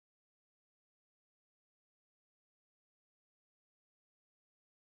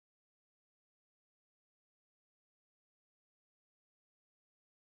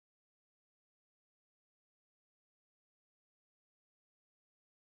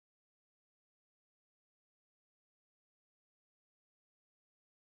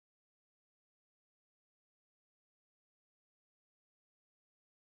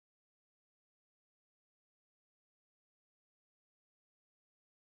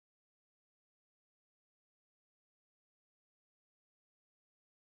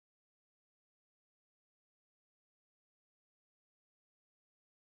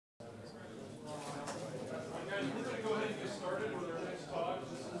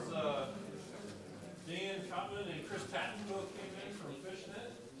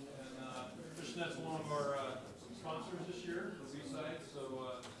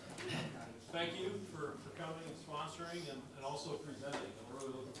also presenting. I'm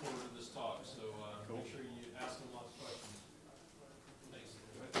really looking forward to this talk, so Cool. make sure you ask them lots of questions.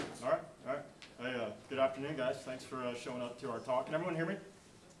 Thanks. All right, all right. Hey, good afternoon, guys. Thanks for showing up to our talk. Can everyone hear me?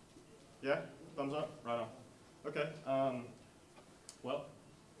 Yeah? Thumbs up? Right on. Okay. Well,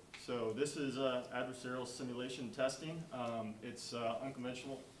 so this is adversarial simulation testing. It's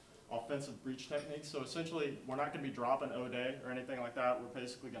unconventional offensive breach techniques. So essentially, we're not going to be dropping O-Day or anything like that. We're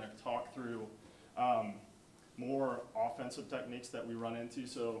basically going to talk through more offensive techniques that we run into.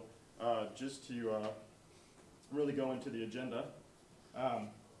 So just to really go into the agenda,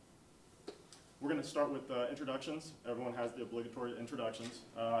 we're going to start with introductions. Everyone has the obligatory introductions.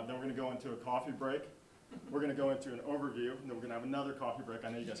 Then we're going to go into a coffee break. We're going to go into an overview, and then we're going to have another coffee break. I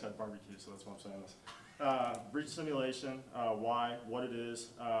know you guys had barbecue, so that's why I'm saying this. Breach simulation, why, what it is,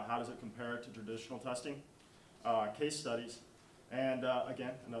 how does it compare to traditional testing, case studies, and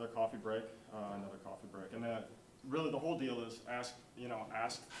again, another coffee break, And really the whole deal is ask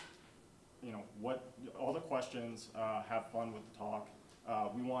what, all the questions, have fun with the talk.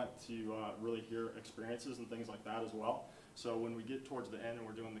 We want to really hear experiences and things like that as well. So when we get towards the end and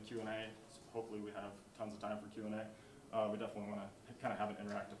we're doing the Q&A, hopefully we have tons of time for Q&A, we definitely want to kind of have an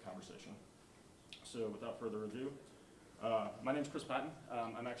interactive conversation. So without further ado, my name is Chris Patten.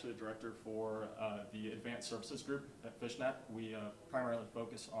 I'm actually a director for the Advanced Services Group at Fishnet. We primarily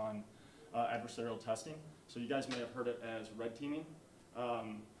focus on adversarial testing. So you guys may have heard it as red teaming.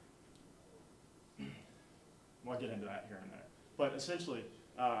 We'll get into that here in a minute. But essentially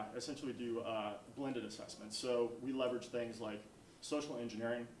do blended assessments. So we leverage things like social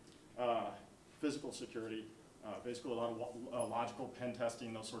engineering, physical security, basically a lot of logical pen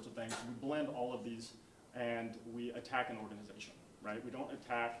testing, those sorts of things. We blend all of these and we attack an organization, right? We don't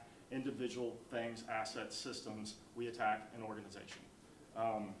attack individual things, assets, systems. We attack an organization.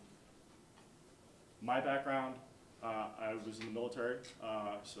 My background, I was in the military,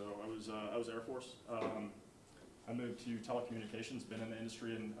 so I was Air Force. I moved to telecommunications, been in the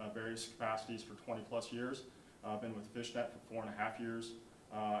industry in various capacities for 20 plus years. I've been with Fishnet for 4.5 years,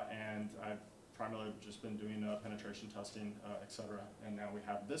 and I've primarily just been doing penetration testing, et cetera. And now we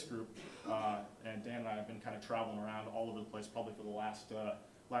have this group, and Dan and I have been kind of traveling around all over the place, probably for the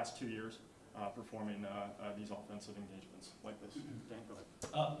last 2 years, performing these offensive engagements like this. Dan, go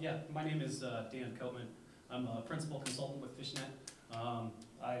ahead. Yeah, my name is Dan Kottman. I'm a principal consultant with Fishnet.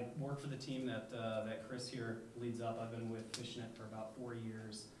 I work for the team that Chris here leads up. I've been with Fishnet for about 4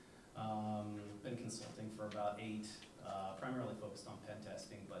 years. Been consulting for about 8, primarily focused on pen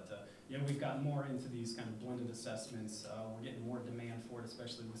testing. But we've gotten more into these kind of blended assessments. We're getting more demand for it,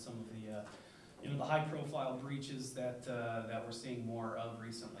 especially with some of the the high-profile breaches that we're seeing more of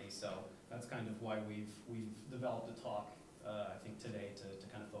recently. So that's kind of why we've developed a talk, I think today, to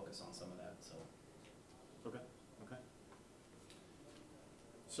kind of focus on some of that. So. Okay.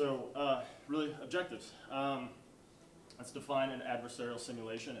 So really objectives. Let's define an adversarial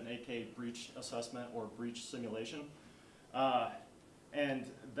simulation, an AK breach assessment or breach simulation, and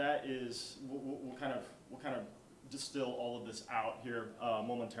that is we'll kind of distill all of this out here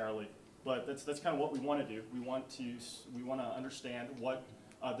momentarily. But that's kind of what we want to do. We want to understand what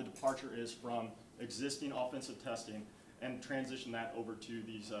the departure is from existing offensive testing and transition that over to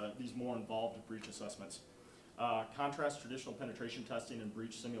these more involved breach assessments. Contrast traditional penetration testing and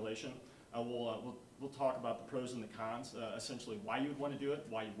breach simulation. We'll talk about the pros and the cons, essentially why you would want to do it,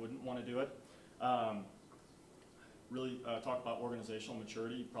 why you wouldn't want to do it. Really talk about organizational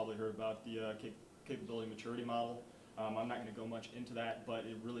maturity. You've probably heard about the capability maturity model. I'm not going to go much into that, but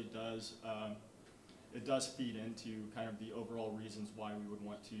it really does feed into kind of the overall reasons why we would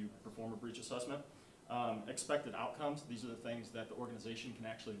want to perform a breach assessment. Expected outcomes. These are the things that the organization can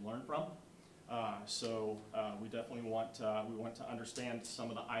actually learn from. So we definitely want to understand some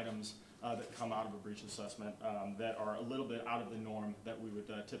of the items that come out of a breach assessment that are a little bit out of the norm that we would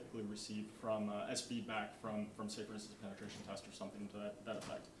typically receive from as feedback from say for instance a penetration test or something to that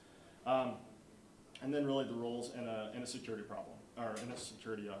effect. And then really the roles in a security problem or in a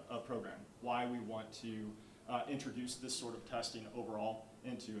security program. Why we want to introduce this sort of testing overall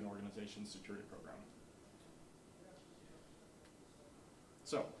into an organization's security program.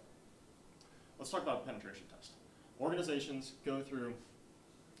 So. Let's talk about a penetration test. Organizations go through,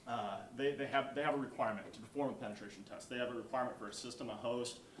 they have a requirement to perform a penetration test. They have a requirement for a system, a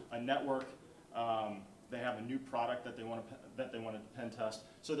host, a network. They have a new product that they want to pen test.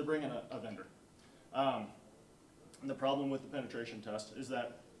 So they bring in a vendor. And the problem with the penetration test is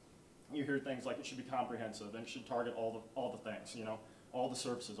that you hear things like it should be comprehensive and it should target all the things, all the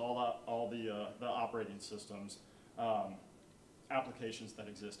services, all the operating systems, applications that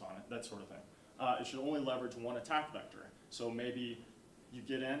exist on it, that sort of thing. It should only leverage one attack vector. So maybe you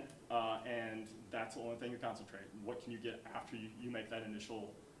get in, and that's the only thing you concentrate. What can you get after you make that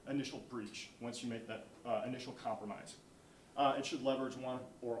initial breach, once you make that initial compromise? It should leverage one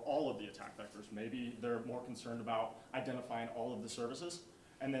or all of the attack vectors. Maybe they're more concerned about identifying all of the services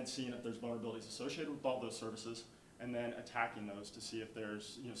and then seeing if there's vulnerabilities associated with all those services, and then attacking those to see if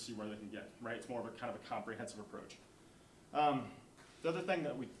there's, see where they can get, right? It's more of a kind of a comprehensive approach. The other thing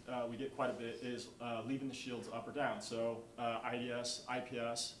that we get quite a bit is leaving the shields up or down. So IDS,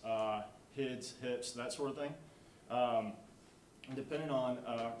 IPS, HIDS, HIPS, that sort of thing. Depending on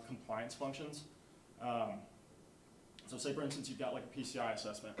compliance functions. So say for instance you've got like a PCI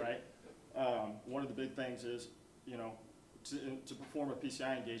assessment, right? One of the big things is, to perform a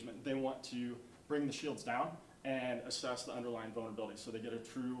PCI engagement, they want to bring the shields down and assess the underlying vulnerability, so they get a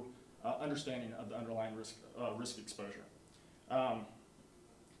true understanding of the underlying risk exposure.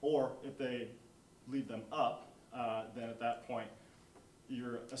 Or if they leave them up, then at that point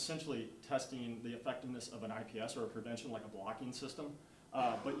you're essentially testing the effectiveness of an IPS or a prevention, like a blocking system,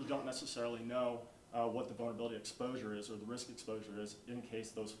 but you don't necessarily know what the vulnerability exposure is or the risk exposure is in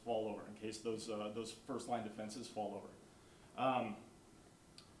case those fall over, in case those first line defenses fall over.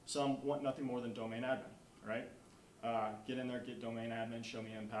 Some want nothing more than domain admin, right? Get in there, get domain admin, show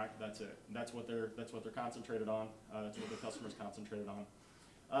me impact, that's it. That's what they're concentrated on, that's what the customer's concentrated on.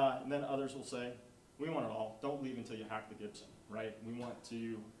 And then others will say, we want it all, don't leave until you hack the Gibson, right? We want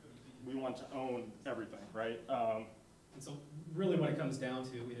to own everything, right? And so really what it comes down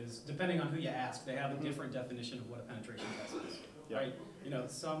to is, depending on who you ask, they have a different definition of what a penetration test is, right?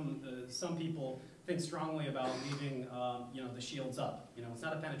 Some people think strongly about leaving the shields up. It's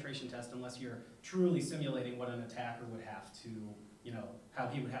not a penetration test unless you're truly simulating what an attacker would have to, how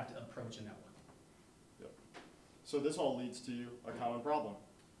he would have to approach a network. Yep. So this all leads to a common problem.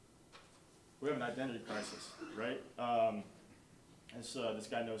 We have an identity crisis, right? This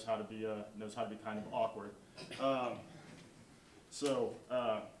guy knows how to be kind of awkward. All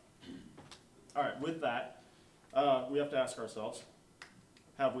right, with that, we have to ask ourselves,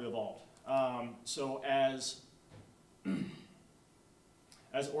 have we evolved? So as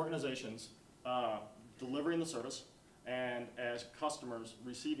organizations delivering the service and as customers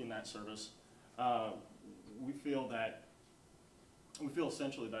receiving that service, we feel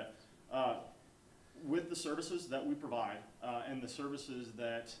essentially that with the services that we provide and the services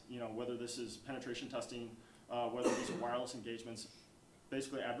that, whether this is penetration testing, whether these are wireless engagements,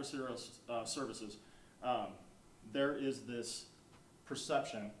 basically adversarial services, there is this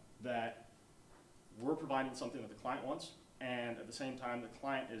perception that we're providing something that the client wants, and at the same time the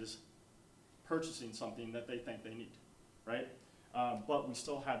client is purchasing something that they think they need, right? But we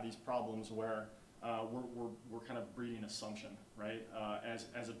still have these problems where we're kind of breeding assumption, right?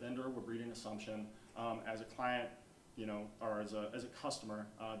 As a vendor, we're breeding assumption. As a client, or as a customer,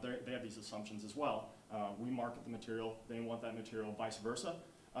 they have these assumptions as well. We market the material, they want that material, vice versa.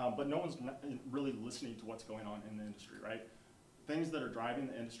 But no one's really listening to what's going on in the industry, right? Things that are driving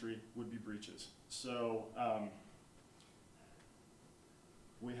the industry would be breaches. So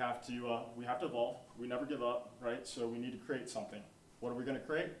we have to evolve. We never give up, right? So we need to create something. What are we going to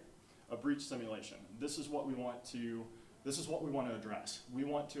create? A breach simulation. This is what we want to address. We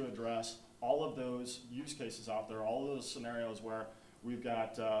want to address all of those use cases out there, all of those scenarios where we've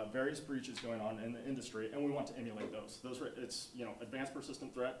got various breaches going on in the industry, and we want to emulate those. It's advanced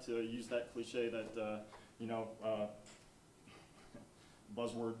persistent threat, to use that cliche that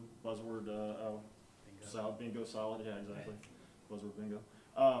buzzword solid, bingo solid, yeah, exactly, buzzword bingo.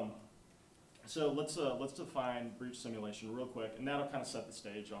 So let's define breach simulation real quick, and that'll kind of set the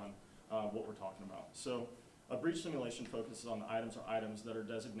stage on what we're talking about. So a breach simulation focuses on the items that are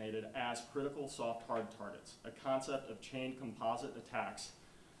designated as critical soft-hard targets. A concept of chain composite attacks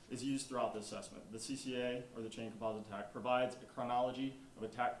is used throughout the assessment. The CCA, or the chain composite attack, provides a chronology of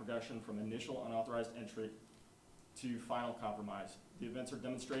attack progression from initial unauthorized entry to final compromise. The events are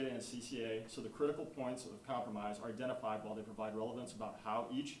demonstrated in a CCA, so the critical points of compromise are identified while they provide relevance about how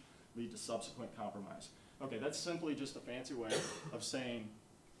each lead to subsequent compromise. Okay, that's simply just a fancy way of saying,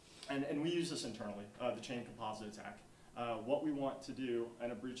 and we use this internally, the chain composite attack. What we want to do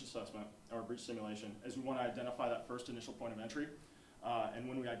in a breach assessment or a breach simulation is we want to identify that first initial point of entry. And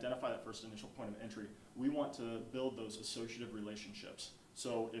when we identify that first initial point of entry, we want to build those associative relationships.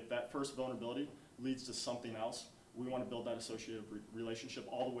 So if that first vulnerability leads to something else, we want to build that associative relationship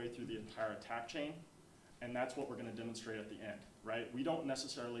all the way through the entire attack chain. And that's what we're going to demonstrate at the end, right? We don't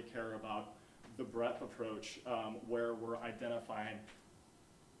necessarily care about the breadth approach where we're identifying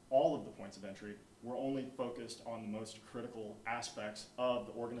all of the points of entry. We're only focused on the most critical aspects of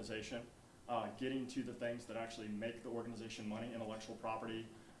the organization getting to the things that actually make the organization money, intellectual property,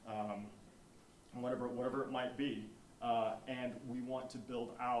 whatever it might be. And we want to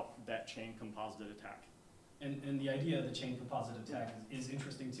build out that chain composite attack. And the idea of the chain composite attack is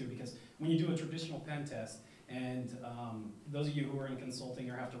interesting too, because when you do a traditional pen test, and those of you who are in consulting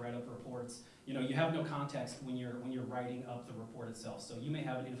or have to write up reports, you know, you have no context when you're writing up the report itself. So you may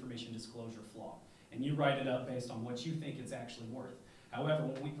have an information disclosure flaw, and you write it up based on what you think it's actually worth. However,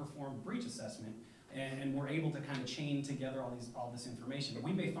 when we perform breach assessment, and we're able to kind of chain together all this information,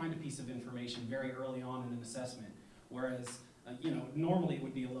 we may find a piece of information very early on in an assessment, whereas you know, normally it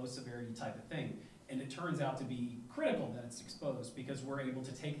would be a low severity type of thing. And it turns out to be critical that it's exposed because we're able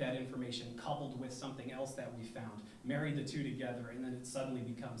to take that information coupled with something else that we found, marry the two together, and then it suddenly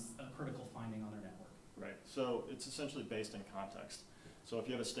becomes a critical finding on our network. Right, so it's essentially based in context. So if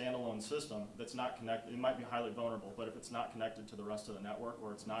you have a standalone system that's not connected, it might be highly vulnerable, but if it's not connected to the rest of the network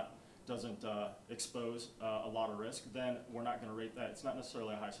or it's not, doesn't expose a lot of risk, then we're not gonna rate that. It's not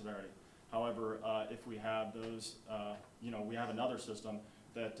necessarily a high severity. However, if we have those, you know, we have another system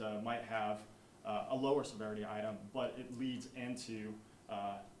that might have a lower severity item, but it leads into,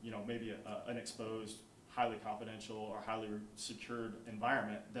 you know, maybe an exposed, highly confidential or highly secured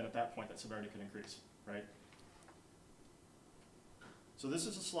environment, then at that point that severity could increase, right? So this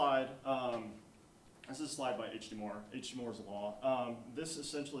is a slide. This is a slide by H.D. Moore. H.D. Moore's law. This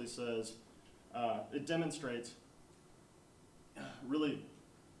essentially says it demonstrates really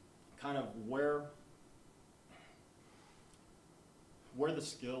kind of where the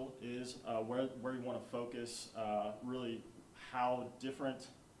skill is, where you want to focus, really how different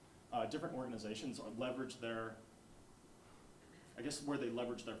organizations leverage their, I guess where they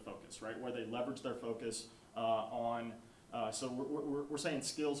leverage their focus, right? Where they leverage their focus on, so we're saying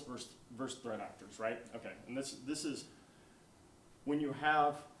skills versus threat actors, right? Okay, and this is when you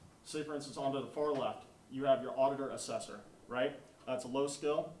have, say for instance, on to the far left, you have your auditor assessor, right? That's a low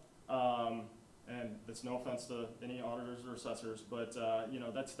skill. And it's no offense to any auditors or assessors, but you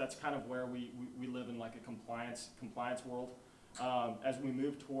know, that's kind of where we live in like a compliance world. As we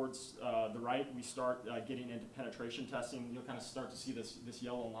move towards the right, we start getting into penetration testing. You'll kind of start to see this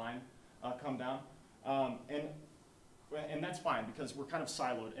yellow line come down, and that's fine because we're kind of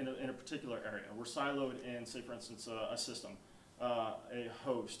siloed in a particular area. We're siloed in, say for instance, a system, a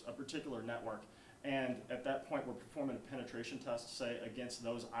host, a particular network, and at that point we're performing a penetration test, say against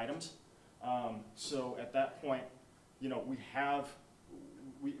those items. So at that point, you know, we're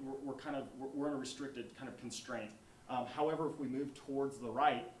in a restricted kind of constraint. However, if we move towards the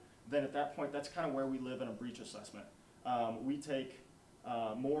right, then at that point, that's kind of where we live in a breach assessment. We take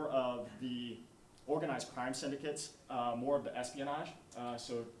more of the organized crime syndicates, more of the espionage.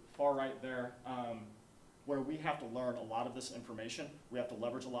 So far right there, where we have to learn a lot of this information. We have to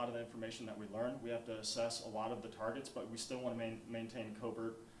leverage a lot of the information that we learn. We have to assess a lot of the targets, but we still want to maintain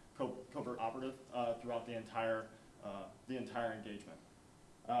covert operative throughout the entire engagement.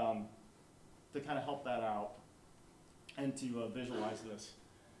 To kind of help that out and to visualize this,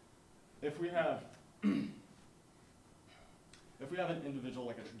 if we have an individual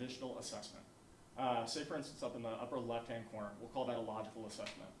like a traditional assessment, say for instance up in the upper left-hand corner, we'll call that a logical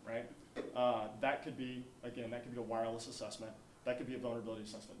assessment, right? That could be, again, that could be a wireless assessment, that could be a vulnerability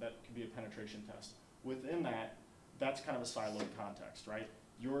assessment, that could be a penetration test. Within that, that's kind of a siloed context, right?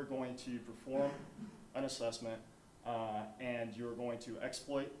 You're going to perform an assessment and you're going to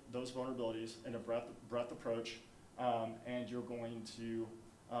exploit those vulnerabilities in a breadth approach, and you're going to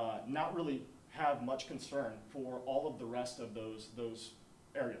not really have much concern for all of the rest of those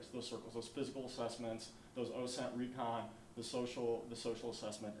areas, those circles, those physical assessments, those OSENT recon, the social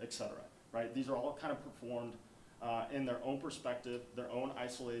assessment, etc. Right? These are all kind of performed in their own perspective, their own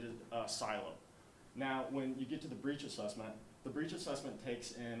isolated silo. Now, when you get to the breach assessment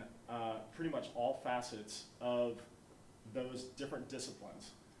takes in pretty much all facets of those different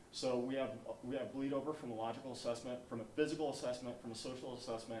disciplines. So we have bleed over from a logical assessment, from a physical assessment, from a social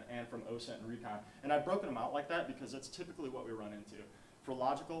assessment, and from OSENT and recon. And I've broken them out like that because that's typically what we run into. For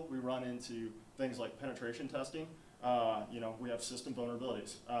logical, we run into things like penetration testing. You know, we have system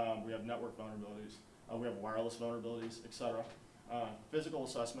vulnerabilities, we have network vulnerabilities, we have wireless vulnerabilities, etc. Physical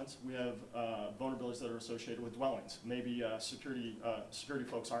assessments, we have vulnerabilities that are associated with dwellings. Maybe security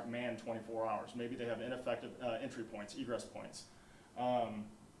folks aren't manned 24 hours. Maybe they have ineffective entry points, egress points.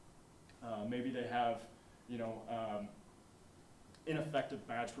 Maybe they have, you know, ineffective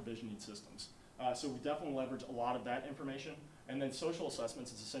badge provisioning systems. So we definitely leverage a lot of that information. And then social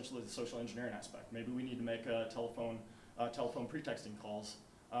assessments is essentially the social engineering aspect. Maybe we need to make telephone pretexting calls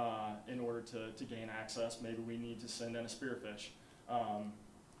in order to gain access. Maybe we need to send in a spearfish.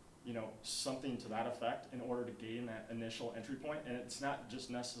 something to that effect in order to gain that initial entry point. And it's not just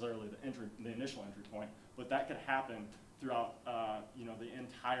necessarily the initial entry point, but that could happen throughout the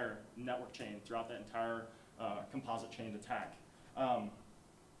entire network chain, throughout the entire composite chained attack.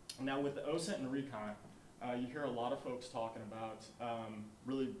 Now with the OSINT and recon, you hear a lot of folks talking about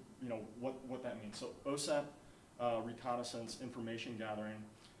really what that means. So OSINT, reconnaissance, information gathering,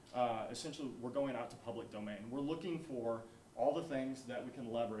 essentially we're going out to public domain. We're looking for all the things that we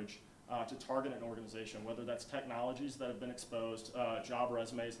can leverage to target an organization, whether that's technologies that have been exposed, job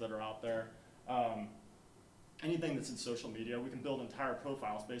resumes that are out there, anything that's in social media. We can build entire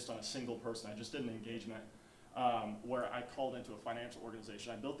profiles based on a single person. I just did an engagement where I called into a financial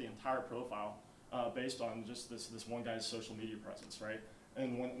organization. I built the entire profile based on just this one guy's social media presence, right?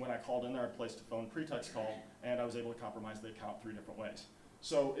 And when I called in there, I placed a phone pretext call, and I was able to compromise the account 3 different ways.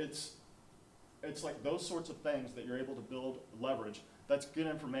 So it's like those sorts of things that you're able to build leverage. That's good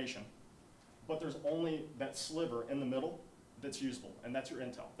information, but there's only that sliver in the middle that's usable, and that's your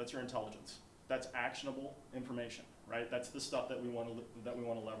intel. That's your intelligence. That's actionable information, right? That's the stuff that we want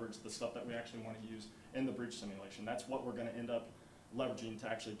to leverage, the stuff that we actually want to use in the breach simulation. That's what we're going to end up leveraging to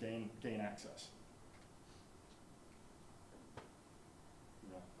actually gain access.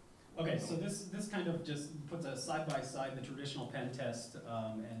 Okay, so this kind of just puts us side by side the traditional pen test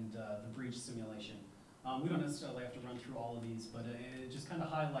and the breach simulation. We don't necessarily have to run through all of these, but it just kind of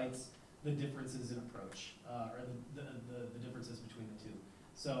highlights the differences in approach, or the differences between the two.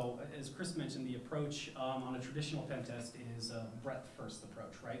 So as Chris mentioned, the approach on a traditional pen test is a breadth-first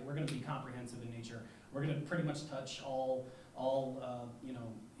approach, right? We're going to be comprehensive in nature. We're going to pretty much touch all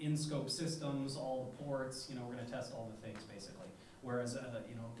in-scope systems, all the ports. We're going to test all the things basically. Whereas a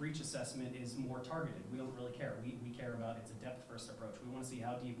breach assessment is more targeted. We don't really care. We care about, it's a depth-first approach. We want to see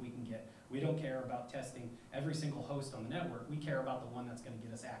how deep we can get. We don't care about testing every single host on the network. We care about the one that's going to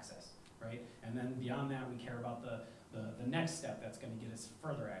get us access, right? And then beyond that, we care about the next step that's going to get us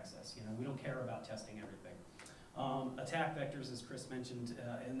further access. We don't care about testing everything. Attack vectors, as Chris mentioned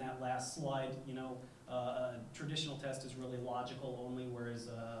in that last slide, a traditional test is really logical only, whereas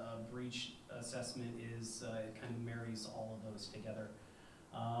a breach assessment is, it kind of marries all of those together.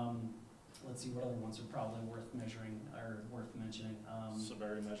 Let's see, what other ones are probably worth measuring or worth mentioning.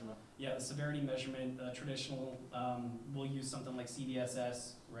 Severity measurement. Yeah, the severity measurement, traditional, we'll use something like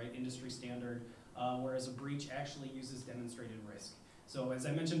CDSS, right, industry standard, whereas a breach actually uses demonstrated risk. So as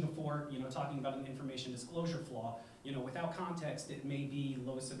I mentioned before, talking about an information disclosure flaw, without context, it may be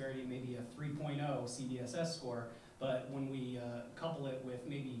low severity, maybe a 3.0 CDSS score, but when we couple it with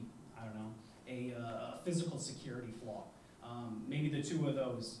maybe, I don't know, a physical security flaw, maybe the two of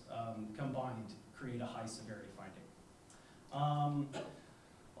those combined create a high severity finding.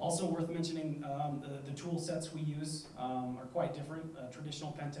 Also worth mentioning, the tool sets we use are quite different. A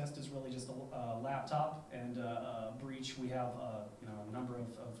traditional pen test is really just a laptop, and a breach, we have a number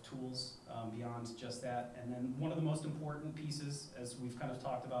of tools beyond just that. And then one of the most important pieces, as we've kind of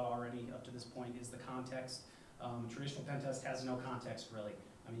talked about already up to this point, is the context. Traditional pen test has no context really.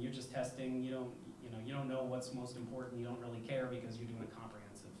 I mean, you're just testing. You don't know what's most important. You don't really care because you're doing a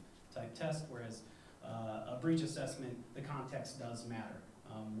comprehensive type test. Whereas a breach assessment, the context does matter.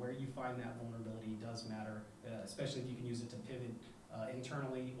 Where you find that vulnerability does matter, especially if you can use it to pivot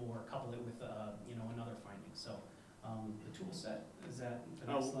internally or couple it with another finding. So the tool set, is that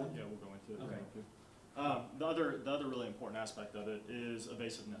the next slide? Yeah, we'll go into it. Okay. The other really important aspect of it is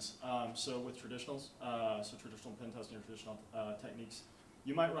evasiveness. So with traditionals, traditional pen testing or traditional techniques,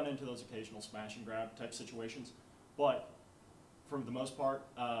 you might run into those occasional smash and grab type situations, but for the most part,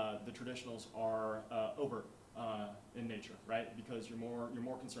 the traditionals are overt in nature, right? Because you're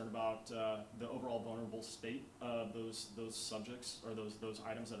more concerned about the overall vulnerable state of those subjects or those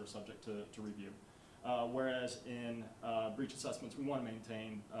items that are subject to review. Whereas in breach assessments, we want to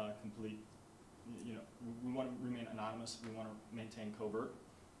maintain complete, we want to remain anonymous. We want to maintain covert.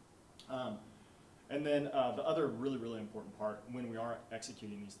 And then the other really important part when we are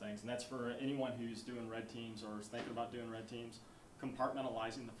executing these things, and that's for anyone who's doing red teams or is thinking about doing red teams,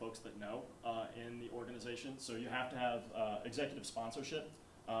 compartmentalizing the folks that know in the organization. So you have to have executive sponsorship.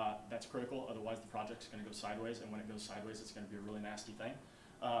 That's critical, otherwise the project's going to go sideways, and when it goes sideways, it's going to be a really nasty thing.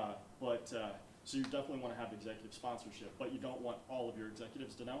 So you definitely want to have executive sponsorship, but you don't want all of your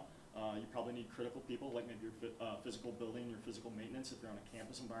executives to know. You probably need critical people, like maybe your physical building, your physical maintenance. If you're on a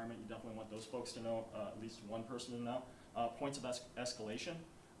campus environment, you definitely want those folks to know, at least one person to know. Points of escalation.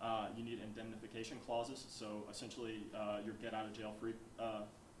 You need indemnification clauses, so essentially your get out of jail free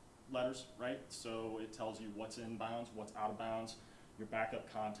letters, right? So it tells you what's in bounds, what's out of bounds, your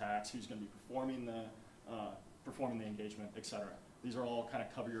backup contacts, who's going to be performing the engagement, etc. these are all kind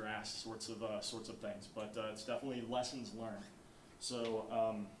of cover your ass sorts of things, but it's definitely lessons learned. So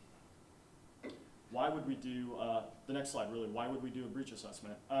why would we do, the next slide really, why would we do a breach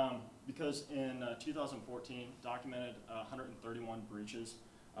assessment? Because in 2014, documented 131 breaches.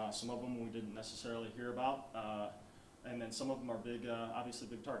 Some of them we didn't necessarily hear about, and then some of them are big, obviously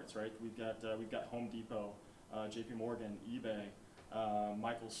big targets, right? We've got Home Depot, JP Morgan, eBay,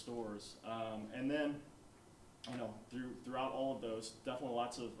 Michael's Stores, and then throughout all of those, definitely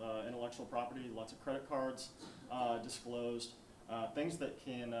lots of intellectual property, lots of credit cards disclosed, things that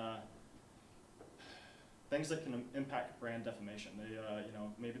can impact brand defamation. They,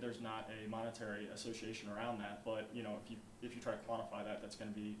 maybe there's not a monetary association around that, but if you try to quantify that, that's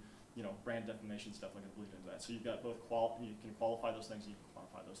going to be, brand defamation is definitely going to bleed into that. So you've got both you can qualify those things, and you can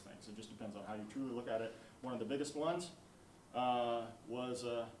quantify those things. It just depends on how you truly look at it. One of the biggest ones was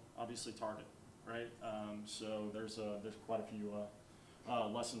obviously Target, right? So there's quite a few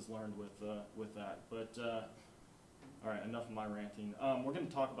lessons learned with that, but. All right, enough of my ranting. We're going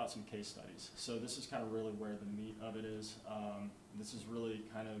to talk about some case studies. So this is kind of really where the meat of it is. This is really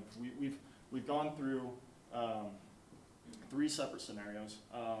kind of, we've gone through 3 separate scenarios.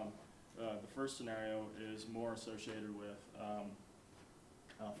 The first scenario is more associated with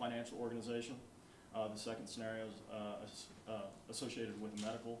a financial organization. The second scenario is associated with a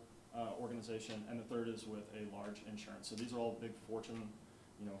medical organization, and the third is with a large insurance. So these are all big Fortune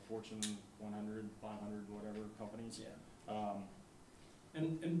 100, 500, whatever companies. Yeah.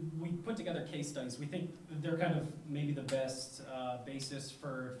 And we put together case studies. We think they're kind of maybe the best basis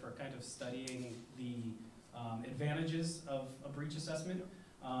for kind of studying the advantages of a breach assessment,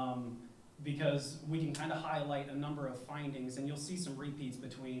 because we can kind of highlight a number of findings, and you'll see some repeats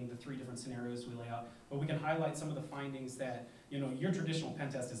between the 3 different scenarios we lay out, but we can highlight some of the findings that your traditional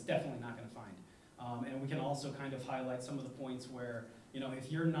pen test is definitely not going to find. And we can also kind of highlight some of the points where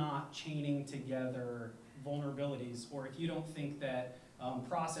if you're not chaining together vulnerabilities, or if you don't think that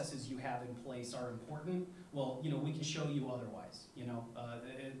processes you have in place are important, well, we can show you otherwise.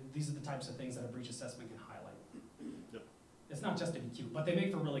 These are the types of things that a breach assessment can highlight. Yep. It's not just to be cute, but they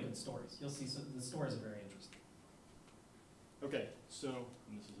make for really good stories. You'll see the stories are very interesting. Okay, so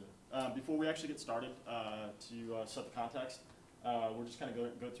and this is it. Before we actually get started, to set the context, we're just kind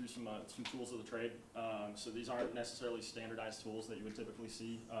of go through some tools of the trade. So these aren't necessarily standardized tools that you would typically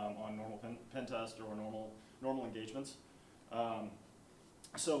see on normal pen test or normal engagements.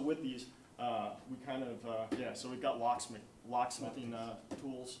 So with these, we kind of so we've got locksmithing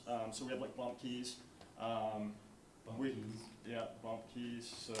tools. So we have like bump keys. Bump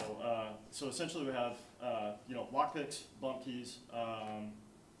keys. So essentially we have lock picks, bump keys.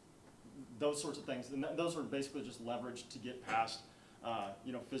 Those sorts of things, and those are basically just leveraged to get past,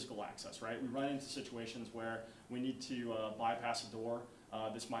 physical access, right? We run into situations where we need to bypass a door.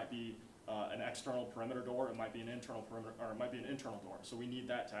 This might be an external perimeter door, it might be an internal perimeter, or it might be an internal door. So we need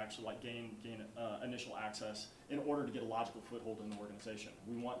that to actually gain initial access in order to get a logical foothold in the organization.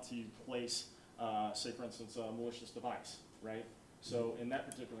 We want to place, say for instance, a malicious device, right? So in that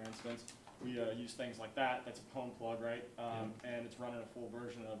particular instance, we use things like that. That's a pwn plug, right? And it's running a full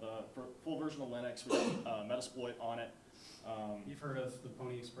version of Linux. We have Metasploit on it. You've heard of the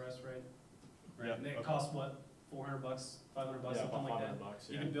Pony Express, right? Right. Yeah, And it costs what, $400, $500, something like that. Bucks,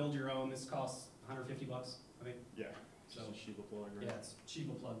 You can build your own. This costs $150, I think. Yeah. So Just a Shiba plug, right? yeah, it's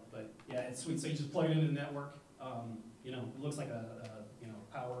Shiba plug, but yeah, it's sweet. So you just plug it into the network. It looks like a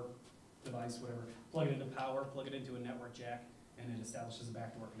power device, whatever. Plug it into power, plug it into a network jack, and it establishes a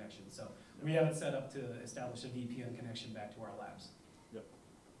backdoor connection. So we have it set up to establish a VPN connection back to our labs. Yep.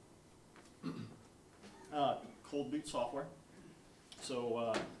 Cold boot software.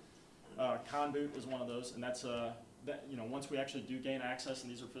 So Conboot is one of those, and that's once we actually do gain access,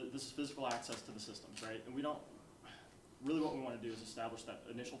 and this is physical access to the systems, right? And we don't really, what we want to do is establish that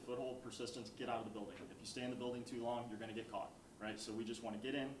initial foothold, persistence, get out of the building. If you stay in the building too long, you're going to get caught, right? So we just want to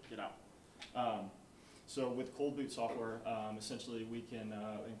get in, get out. So with cold boot software, essentially we can,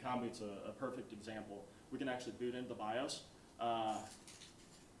 and Conboot's a perfect example, we can actually boot into the BIOS,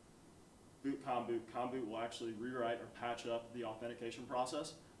 boot Conboot. Conboot will actually rewrite or patch up the authentication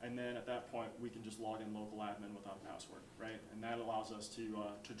process, and then at that point we can just log in local admin without a password, right? And that allows us to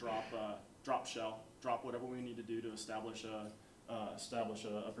drop shell, drop whatever we need to do to establish a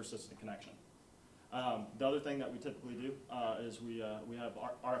persistent connection. The other thing that we typically do is we have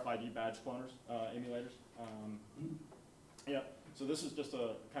RFID badge cloners, emulators. So this is just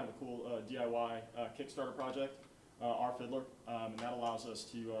a kind of a cool DIY Kickstarter project, RFiddler, and that allows us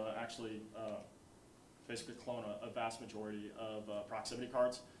to actually basically clone a vast majority of proximity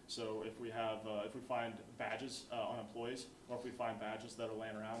cards. So if we find badges on employees, or if we find badges that are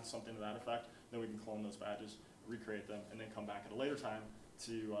laying around, something to that effect, then we can clone those badges, recreate them, and then come back at a later time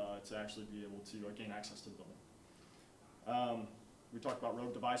to actually be able to gain access to the building. We talked about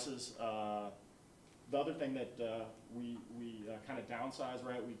rogue devices. The other thing that we kind of downsize,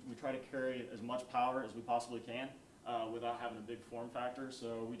 right? We try to carry as much power as we possibly can without having a big form factor.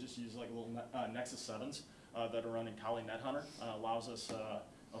 So we just use like little Nexus 7s that are running Kali NetHunter. Allows us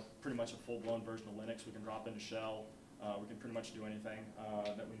pretty much a full-blown version of Linux. We can drop into shell. We can pretty much do anything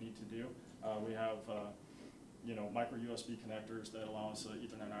that we need to do. We have micro USB connectors that allow us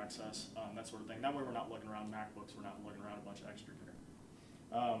Ethernet access, that sort of thing. That way we're not lugging around MacBooks. We're not lugging around a bunch of extra gear.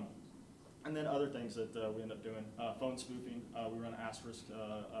 And then other things that we end up doing, phone spoofing. We run asterisk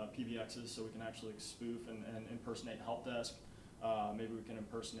PBXs, so we can actually spoof and impersonate help desk. Maybe we can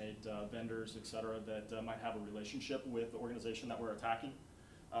impersonate vendors, et cetera, that might have a relationship with the organization that we're attacking.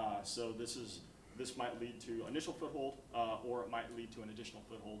 So this might lead to initial foothold, or it might lead to an additional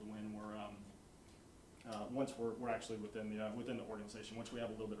foothold when once we're actually within the organization, once we have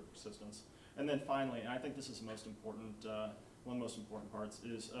a little bit of persistence. And then finally, and I think this is the most important, one of the most important parts,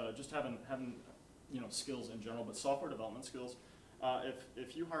 is just having skills in general, but software development skills.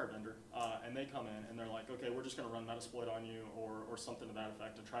 If you hire a vendor and they come in and they're like, okay, we're just going to run Metasploit on you or something to that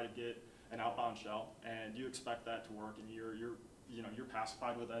effect and try to get an outbound shell, and you expect that to work, and you're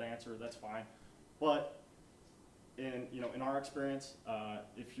pacified with that answer, that's fine. But in our experience,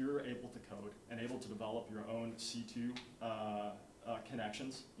 if you're able to code and able to develop your own C2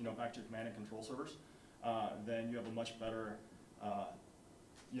 connections, back to your command and control servers, then you have a much better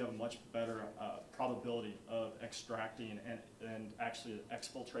probability of extracting and actually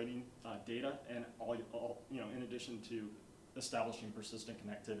exfiltrating data, and in addition to establishing persistent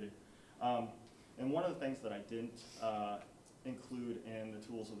connectivity. And one of the things that I didn't include in the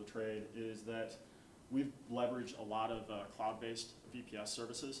tools of the trade is that we've leveraged a lot of cloud-based VPS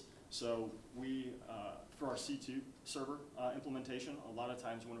services. So we, for our C2 server implementation, a lot of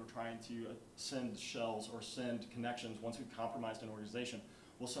times when we're trying to send shells or send connections, once we've compromised an organization,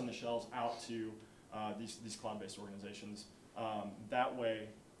 we'll send the shells out to these cloud-based organizations. That way,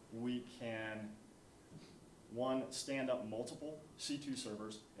 we can, one, stand up multiple C2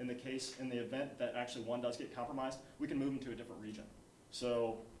 servers. In the event that actually one does get compromised, we can move them to a different region.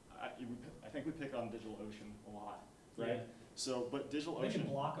 So I think we pick on DigitalOcean a lot, right? Yeah. So, but DigitalOcean, they can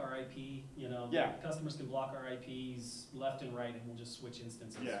block our IP. Yeah. Customers can block our IPs left and right, and we'll just switch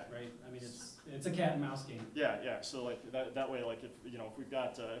instances. Yeah. Right. I mean, it's a cat and mouse game. Yeah, yeah. So like that way, like if we've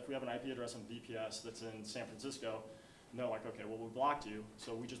got if we have an IP address on VPS that's in San Francisco, and they're like, okay, well, we blocked you,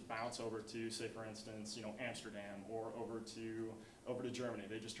 so we just bounce over to, say, for instance, Amsterdam, or over to Germany.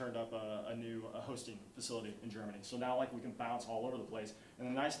 They just turned up a new hosting facility in Germany. So now, like, we can bounce all over the place. And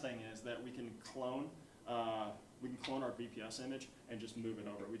the nice thing is that we can clone our VPS image and just move it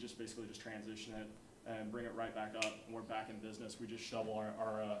over. We just basically just transition it and bring it right back up, and we're back in business. We just shovel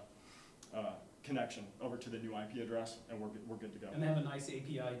our connection over to the new IP address, and we're good to go. And they have a nice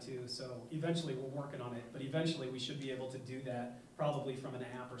API too, so eventually we're working on it, but eventually we should be able to do that probably from an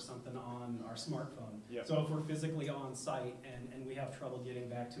app or something on our smartphone. Yep. So if we're physically on site and we have trouble getting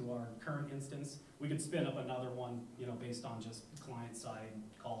back to our current instance, we could spin up another one, based on just client-side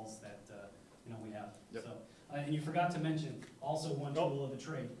calls that we have. Yep. So, and you forgot to mention also one tool of the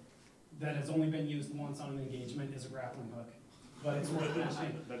trade that has only been used once on an engagement is a grappling hook. But it's worth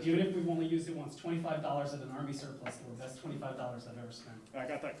mentioning. Even if we've only used it once, $25 at an Army surplus store. That's $25 I've ever spent. I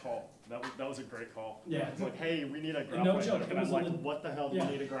got that call. That was a great call. Yeah. It's like, hey, we need a grappling No joke, hook. And I'm like, what the hell do you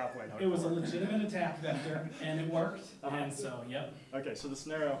need a grappling hook It was a for? legitimate attack vector, and it worked. And so, yep. Okay, so the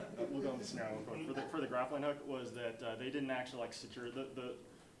scenario, we'll go into the scenario real quick. For the grappling hook was that they didn't actually secure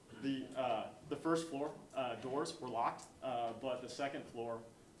the first floor doors were locked, but the second floor,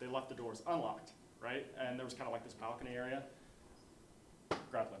 they left the doors unlocked, right? And there was kind of like this balcony area.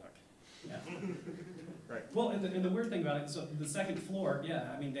 Grappling hook. Yeah. Right. Well, and the weird thing about it, so the second floor,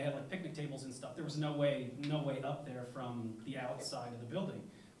 yeah, I mean, they had like picnic tables and stuff. There was no way up there from the outside of the building.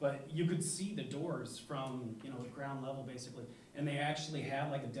 But you could see the doors from, the ground level basically. And they actually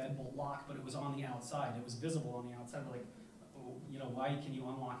had like a deadbolt lock, but it was on the outside. It was visible on the outside. We're like, why can you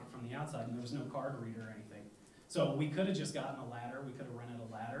unlock it from the outside? And there was no card reader or anything. So we could have just gotten a ladder. We could have rented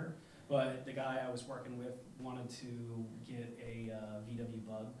a ladder. But the guy I was working with wanted to get a VW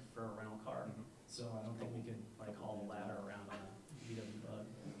Bug for a rental car. Mm-hmm. So I don't think we could haul the ladder around on a VW Bug.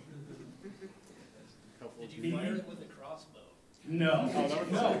 Did you fire it with a crossbow? No, Oh, that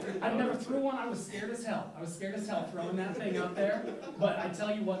was- no, I never threw one. I was scared as hell. I was scared as hell throwing that thing up there. But I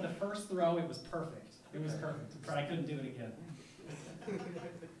tell you what, the first throw, it was perfect. It was perfect. I couldn't do it again.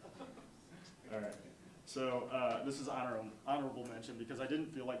 All right. So this is honorable mention because I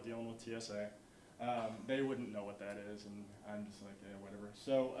didn't feel like dealing with TSA. They wouldn't know what that is, and I'm just like, yeah, whatever.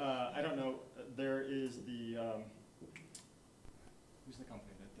 So I don't know. There is the who's the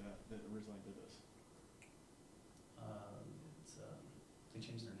company that originally did this? They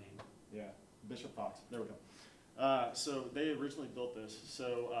changed their name. Yeah, Bishop Fox. There we go. So they originally built this.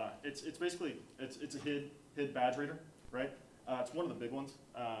 So it's basically it's a HID badge reader, right? It's one of the big ones.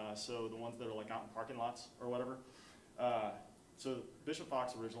 So the ones that are like out in parking lots or whatever. So Bishop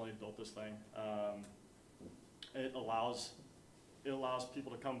Fox originally built this thing. It allows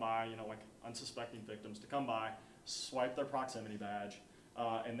people to come by, you know, like unsuspecting victims to come by, swipe their proximity badge,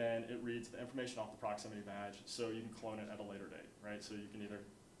 and then it reads the information off the proximity badge, so you can clone it at a later date, right? So you can either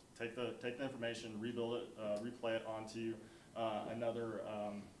take the information, rebuild it, replay it onto another.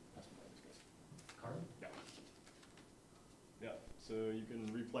 Card? Yeah. Yeah. So you can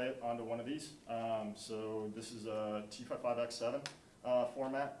replay it onto one of these. So this is a T55X7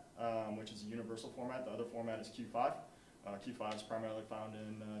 format, which is a universal format. The other format is Q5. Q5 is primarily found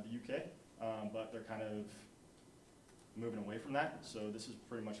in the UK, but they're kind of moving away from that. So this is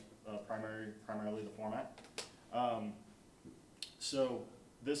pretty much primarily the format. So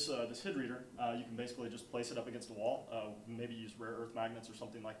this HID reader, you can basically just place it up against a wall, maybe use rare earth magnets or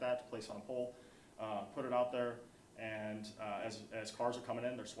something like that to place on a pole, put it out there, and as cars are coming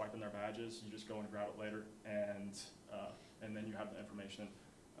in, they're swiping their badges. You just go and grab it later, and then you have the information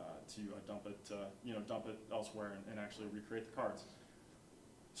to dump it elsewhere and actually recreate the cards.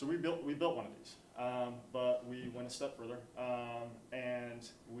 So we built one of these, but we went a step further, and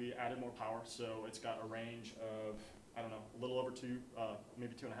we added more power. So it's got a range of, I don't know, a little over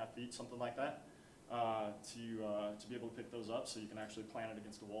maybe 2.5 feet, something like that, to be able to pick those up. So you can actually plant it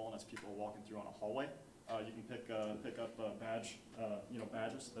against a wall, and as people are walking through on a hallway, you can pick up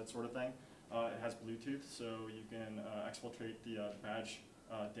badges, that sort of thing. It has Bluetooth, so you can exfiltrate the badge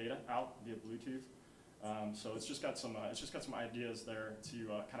data out via Bluetooth. So it's just got some ideas there to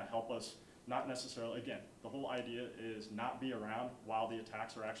kind of help us. Not necessarily, again, the whole idea is not be around while the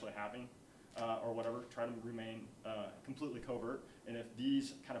attacks are actually happening, or whatever. Try to remain completely covert. And if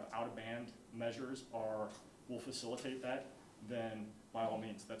these kind of out-of-band measures will facilitate that, then by all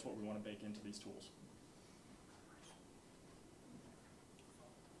means, that's what we want to bake into these tools.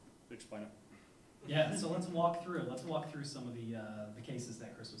 Explain it. Yeah, so let's walk through some of the cases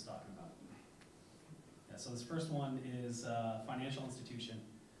that Chris was talking about. Yeah, so this first one is a financial institution.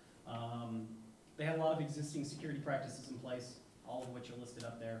 They have a lot of existing security practices in place, all of which are listed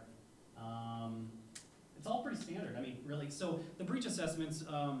up there. It's all pretty standard. I mean, really. So the breach assessments,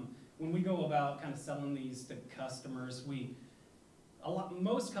 when we go about kind of selling these to customers,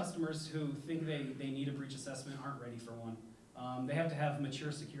 most customers who think they need a breach assessment aren't ready for one. They have to have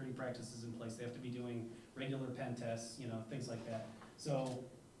mature security practices in place. They have to be doing regular pen tests, things like that. So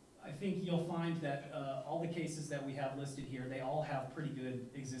I think you'll find that all the cases that we have listed here, they all have pretty good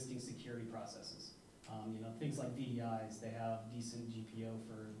existing security processes. Things like VDIs, they have decent GPO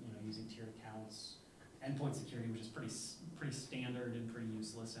for using tiered accounts. Endpoint security, which is pretty standard and pretty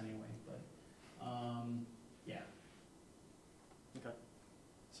useless anyway. But yeah. Okay.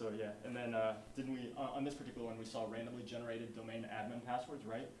 So yeah, and then didn't we on this particular one we saw randomly generated domain admin passwords,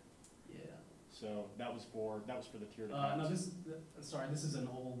 right? Yeah. So that was for the tiered accounts. No, this is an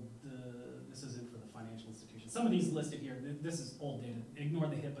old. This isn't for the financial institution. Some of these listed here. This is old data. Ignore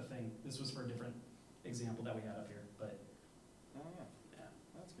the HIPAA thing. This was for a different example that we had up here. But oh yeah,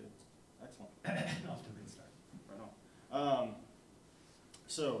 that's good. Excellent. Off to a good start. Right on.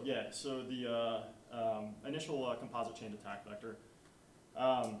 So yeah, so the initial composite chain attack vector.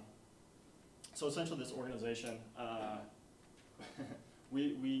 So essentially, this organization,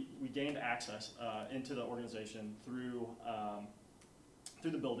 we gained access into the organization through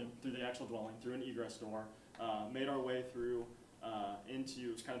the building, through the actual dwelling, through an egress door, made our way through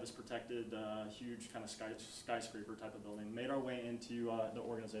into kind of this protected, huge kind of skyscraper type of building, made our way into the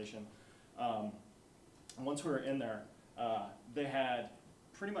organization. And once we were in there, they had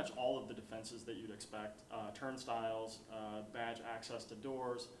pretty much all of the defenses that you'd expect, turnstiles, badge access to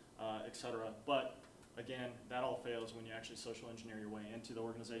doors, etc. But again, that all fails when you actually social engineer your way into the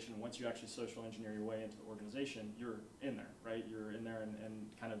organization. Once you actually social engineer your way into the organization, you're in there, right? You're in there and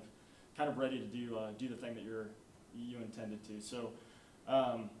kind of ready to do the thing that you intended to. So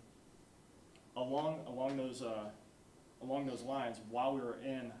along those lines, while we were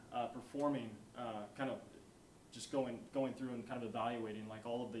in performing kind of just going through and kind of evaluating like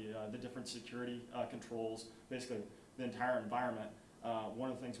all of the different security controls, basically the entire environment. One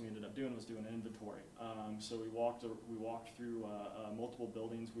of the things we ended up doing was doing an inventory. So we walked through multiple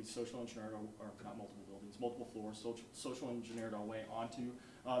buildings. We social engineered, or not multiple buildings, multiple floors. Social engineered our way onto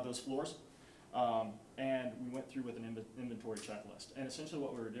those floors, and we went through with an inventory checklist. And essentially,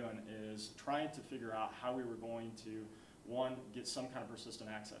 what we were doing is trying to figure out how we were going to, one, get some kind of persistent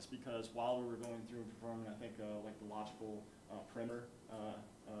access. Because while we were going through and performing, I think, like the logical perimeter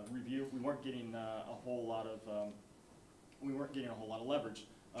review, we weren't getting a whole lot of leverage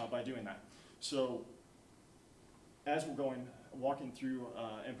by doing that. So as we're walking through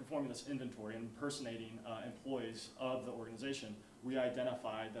and performing this inventory and impersonating employees of the organization, we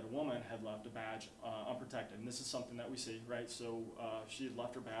identified that a woman had left a badge unprotected. And this is something that we see, right? So she had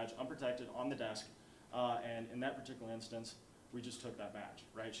left her badge unprotected on the desk, and in that particular instance, we just took that badge,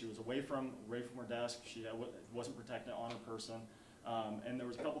 right? She was away from her desk. She wasn't protected on her person, and there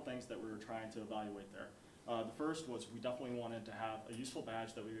was a couple things that we were trying to evaluate there. The first was we definitely wanted to have a useful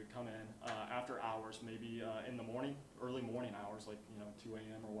badge that we would come in after hours, maybe in the morning, early morning hours, like 2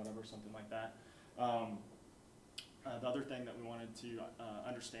 a.m. or whatever, something like that. The other thing that we wanted to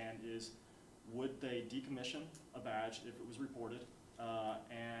understand is, would they decommission a badge if it was reported,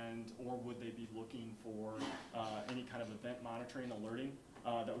 or would they be looking for any kind of event monitoring, alerting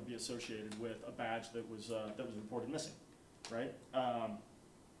that would be associated with a badge that was reported missing, right?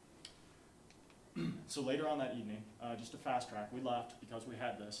 So later on that evening, just to fast track, we left because we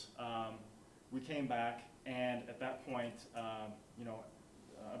had this. We came back, and at that point,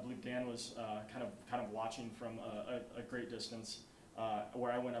 I believe Dan was kind of watching from a great distance,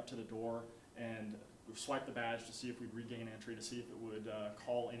 where I went up to the door and swiped the badge to see if we'd regain entry, to see if it would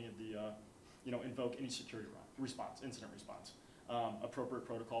call any of the, invoke any security response, incident response. Appropriate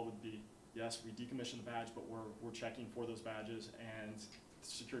protocol would be, yes, we decommissioned the badge, but we're checking for those badges, and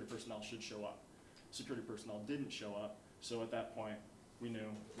security personnel should show up. Security personnel didn't show up, so at that point, we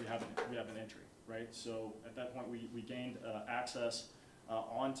knew we have an entry, right? So at that point, we gained access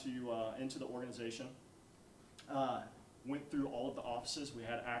into the organization, went through all of the offices. We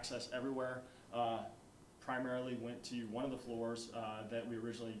had access everywhere. Primarily went to one of the floors that we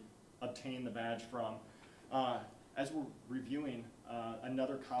originally obtained the badge from. As we're reviewing,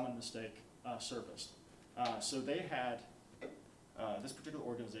 another common mistake surfaced. So they had, this particular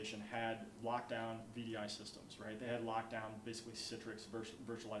organization had lockdown VDI systems, right? They had lockdown, basically Citrix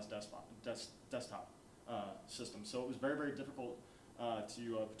virtualized desktop systems. So it was very, very difficult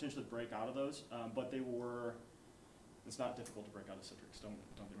to potentially break out of those, but it's not difficult to break out of Citrix, don't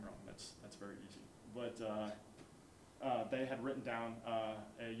get me wrong, that's very easy. But they had written down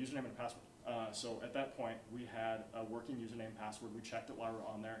a username and a password. So at that point, we had a working username and password. We checked it while we were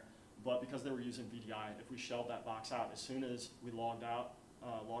on there. But because they were using VDI, if we shelled that box out, as soon as we logged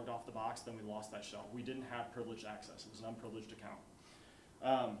off the box, then we lost that shell. We didn't have privileged access. It was an unprivileged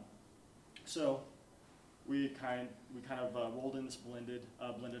account. So we kind of rolled in this blended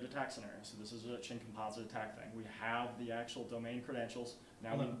attack scenario. So this is a chain composite attack thing. We have the actual domain credentials.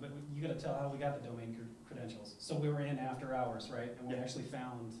 Now but you got to tell how we got the domain credentials. So we were in after hours, right? And we actually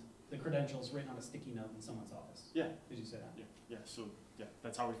found the credentials written on a sticky note in someone's office. Yeah. Did you say that? Yeah. So yeah,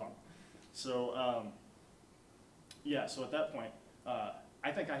 that's how we found them. So so at that point,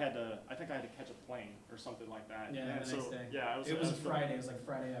 I think I had to catch a plane or something like that. Yeah, and the next day. Yeah, it was a Friday. It was like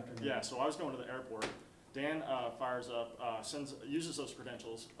Friday afternoon. Yeah, so I was going to the airport. Dan fires up, uses those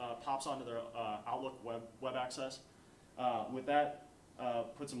credentials, pops onto their Outlook web access. With that,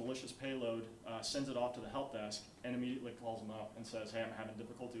 puts a malicious payload, sends it off to the help desk, and immediately calls them up and says, "Hey, I'm having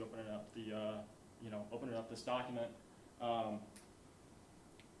difficulty opening up opening up this document."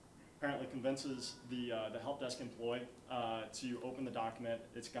 Apparently convinces the help desk employee to open the document.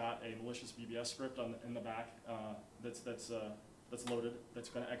 It's got a malicious VBS script in the back that's loaded, that's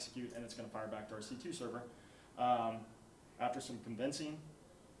going to execute, and it's going to fire back to our C2 server. After some convincing,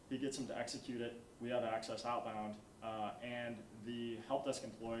 he gets him to execute it. We have access outbound, and the help desk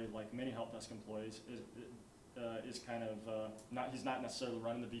employee, like many help desk employees, is kind of he's not necessarily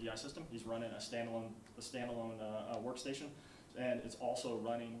running the VDI system. He's running a standalone workstation. And it's also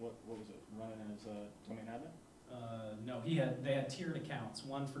running, what was it, running as a domain admin? No, they had tiered accounts,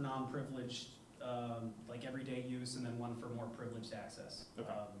 one for non-privileged, like everyday use, and then one for more privileged access. Okay.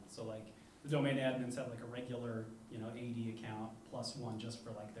 So like the domain admins have like a regular, AD account plus one just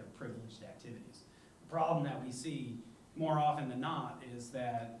for like their privileged activities. The problem that we see more often than not is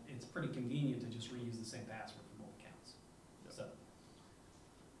that it's pretty convenient to just reuse the same password for both accounts. Yep. So,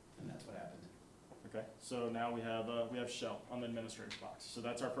 and that's what happened. Okay, so now we have shell on the administrator's box. So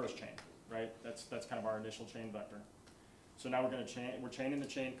that's our first chain. right? That's kind of our initial chain vector. So now we're chaining the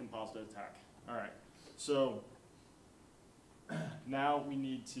chain composite attack. All right, so now we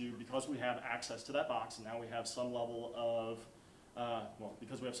need to, because we have access to that box, and now we have some level of,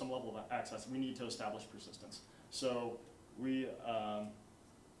 because we have some level of access, we need to establish persistence. So we, at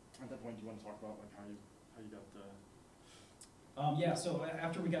that point, do you want to talk about like how you got the? Yeah, so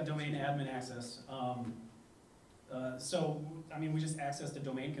after we got domain admin access, so, I mean, we just accessed a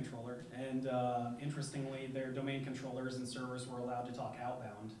domain controller, and interestingly, their domain controllers and servers were allowed to talk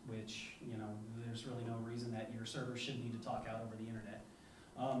outbound, which, you know, there's really no reason that your server should need to talk out over the internet.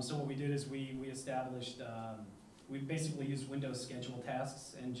 So what we did is we established, we basically used Windows schedule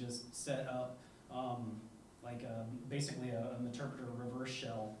tasks and just set up basically an interpreter reverse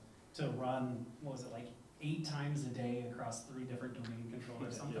shell to run, what was it, like 8 times a day across 3 different domain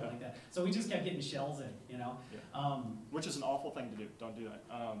controllers, something like that. So we just kept getting shells in, you know? Yeah. Which is an awful thing to do, don't do that.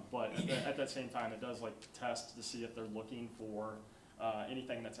 But at that same time, it does like test to see if they're looking for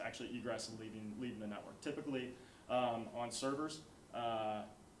anything that's actually egress and leaving the network. Typically, on servers,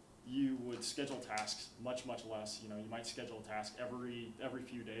 you would schedule tasks much less. You know, you might schedule a task every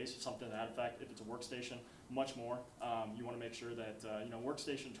few days, something to that effect. If it's a workstation, much more. You want to make sure that you know,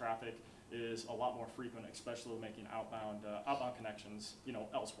 workstation traffic is a lot more frequent, especially making outbound connections, you know,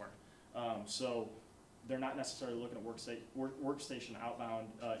 elsewhere. So they're not necessarily looking at workstation outbound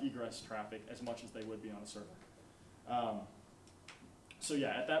egress traffic as much as they would be on a server. So yeah,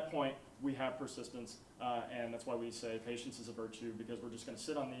 at that point we have persistence, and that's why we say patience is a virtue, because we're just going to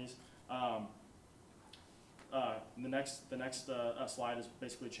sit on these. The next slide is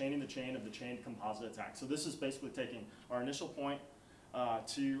basically chaining the chain of the chained composite attack. So this is basically taking our initial point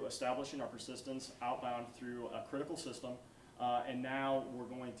to establishing our persistence outbound through a critical system, and now we're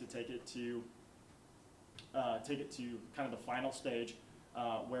going to take it to kind of the final stage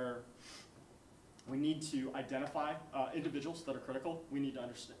where we need to identify individuals that are critical. We need to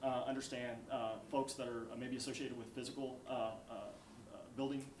understand folks that are maybe associated with physical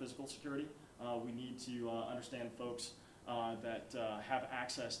building physical security. We need to understand folks that have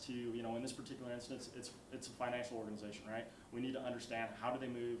access to, you know, in this particular instance, it's a financial organization, right? We need to understand how do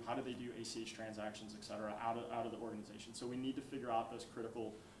they move, how do they do ACH transactions, et cetera, out of the organization. So we need to figure out those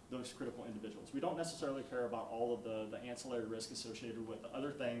critical individuals. We don't necessarily care about all of the ancillary risk associated with the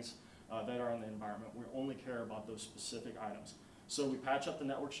other things that are in the environment. We only care about those specific items. So we patch up the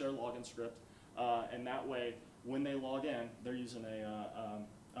network share login script, and that way, when they log in, they're using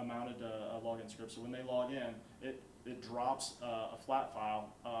a mounted login script. So when they log in, it drops a flat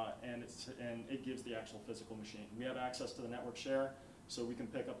file, and it gives the actual physical machine. We have access to the network share, so we can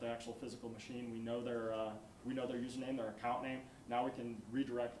pick up the actual physical machine. We know their username, their account name. Now we can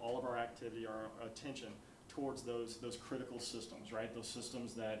redirect all of our activity, our attention towards those critical systems, right? Those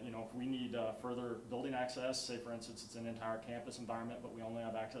systems that, you know, if we need further building access, say for instance it's an entire campus environment, but we only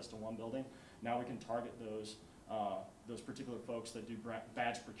have access to one building. Now we can target those particular folks that do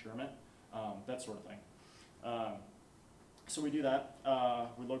badge procurement, that sort of thing. So we do that.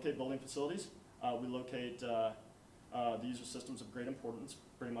 We locate building facilities. We locate the user systems of great importance,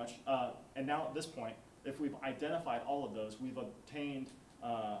 pretty much. And now at this point, if we've identified all of those, we've obtained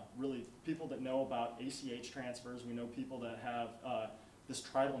really people that know about ACH transfers. We know people that have this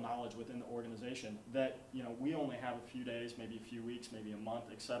tribal knowledge within the organization that, you know, we only have a few days, maybe a few weeks, maybe a month,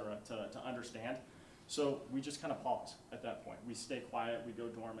 et cetera, to understand. So we just kind of pause at that point. We stay quiet, we go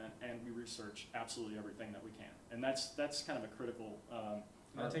dormant, and we research absolutely everything that we can. And that's kind of a critical.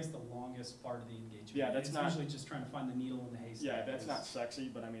 That takes the longest part of the engagement. Yeah, that's it's not usually just trying to find the needle in the haystack. Yeah, that's not sexy,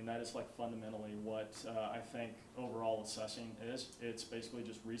 but I mean that is like fundamentally what I think overall assessing is. It's basically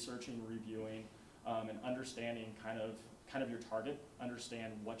just researching, reviewing, and understanding kind of your target.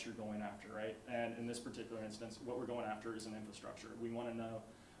 Understand what you're going after, right? And in this particular instance, what we're going after is an infrastructure. We want to know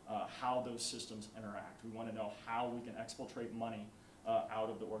how those systems interact. We want to know how we can exfiltrate money out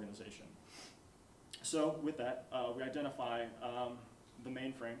of the organization. So with that, we identify the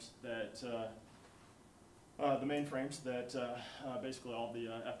mainframes that basically all the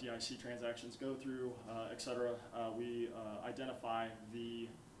FDIC transactions go through, et cetera. We identify the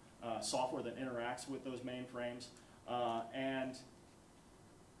software that interacts with those mainframes, and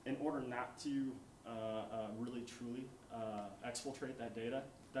in order not to really truly exfiltrate that data,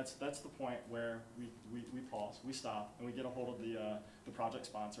 that's the point where we pause, we stop, and we get a hold of the project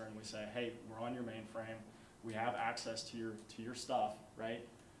sponsor, and we say, hey, we're on your mainframe, we have access to your stuff, right?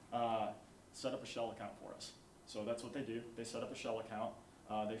 Set up a shell account for us. So that's what they do. They set up a shell account,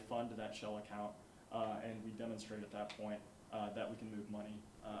 they fund that shell account, and we demonstrate at that point that we can move money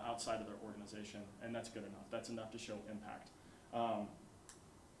outside of their organization, and that's good enough. That's enough to show impact.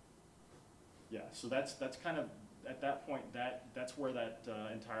 Yeah, so that's kind of, at that point, that's where that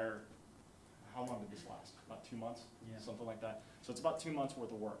entire, how long did this last? About 2 months? Yeah. Something like that. So it's about 2 months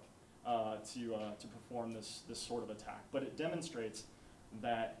worth of work to perform this sort of attack. But it demonstrates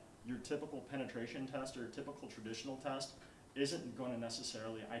that your typical penetration test or your typical traditional test isn't going to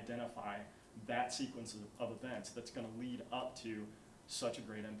necessarily identify that sequence of events that's going to lead up to such a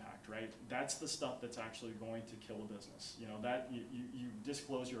great impact, right? That's the stuff that's actually going to kill a business. You know, that you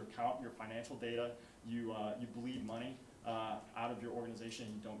disclose your account, your financial data, you bleed money out of your organization,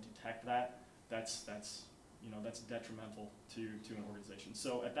 and you don't detect that. That's detrimental to an organization.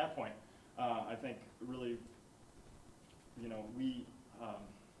 So at that point, I think really, we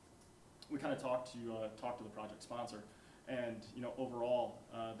kind of talked to the project sponsor, and overall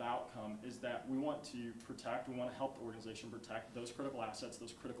the outcome is that we want to help the organization protect those critical assets,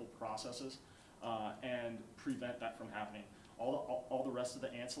 those critical processes, and prevent that from happening. All the rest of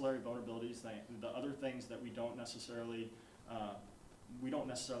the ancillary vulnerabilities, the other things that we don't necessarily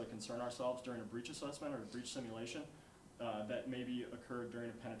concern ourselves during a breach assessment or a breach simulation that maybe occurred during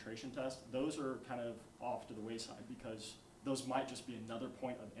a penetration test, those are kind of off to the wayside because those might just be another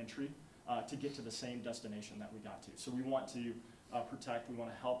point of entry to get to the same destination that we got to. So we want to we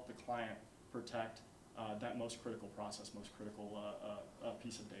want to help the client protect that most critical process, most critical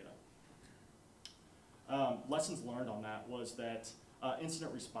piece of data. Lessons learned on that was that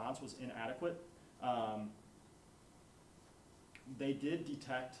incident response was inadequate. They did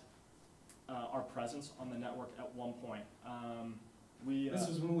detect our presence on the network at one point. This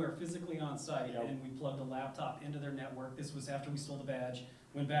was when we were physically on site, yeah. and we plugged a laptop into their network. This was after we stole the badge,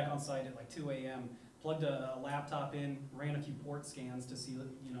 went back on site at like 2 a.m., plugged a laptop in, ran a few port scans to see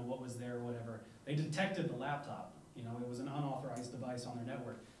what was there or whatever. They detected the laptop. It was an unauthorized device on their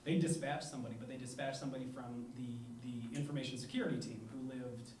network. They dispatched somebody, but they dispatched somebody from the information security team who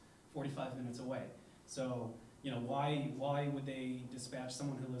lived 45 minutes away. So, why would they dispatch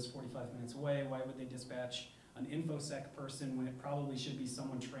someone who lives 45 minutes away? Why would they dispatch an InfoSec person when it probably should be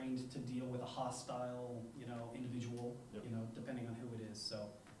someone trained to deal with a hostile, individual, yep. Depending on who it is. So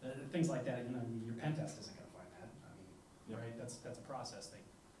things like that, your pen test isn't going to find that. I mean, yep. right? That's a process thing.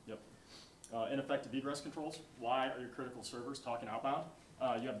 Yep. Ineffective egress controls. Why are your critical servers talking outbound?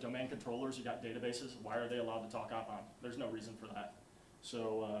 You have domain controllers, you got databases. Why are they allowed to talk outbound? There's no reason for that.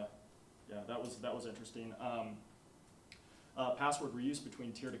 So yeah, that was interesting. Password reuse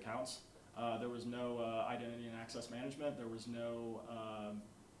between tiered accounts. There was no identity and access management. There was no,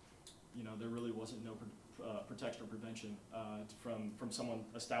 there really wasn't no protection or prevention from someone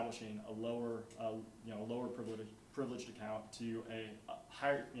establishing a lower, lower privileged account to a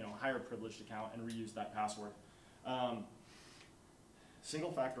higher privileged account and reuse that password.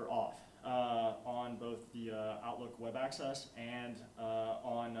 Single factor off on both the Outlook web access and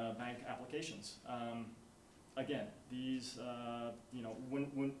on bank applications. Again, these,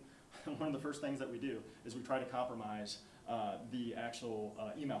 when one of the first things that we do is we try to compromise the actual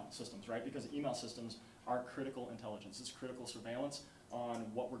email systems, right? Because email systems are critical intelligence. It's critical surveillance on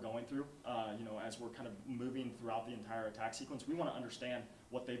what we're going through. As we're kind of moving throughout the entire attack sequence, we want to understand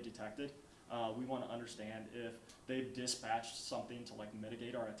what they've detected. We want to understand if they've dispatched something to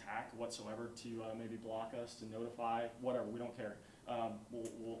mitigate our attack whatsoever, to maybe block us, to notify, whatever. We don't care.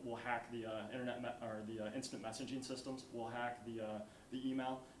 We'll hack the the instant messaging systems. We'll hack the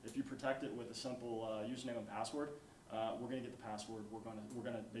email. If you protect it with a simple username and password, we're going to get the password. We're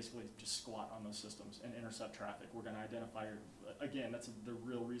going to basically just squat on those systems and intercept traffic. We're going to identify again. That's the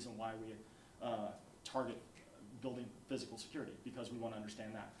real reason why we target building physical security, because we want to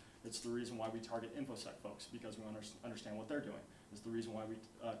understand that. It's the reason why we target InfoSec folks, because we understand what they're doing. It's the reason why we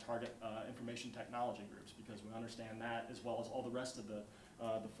target information technology groups, because we understand that, as well as all the rest of the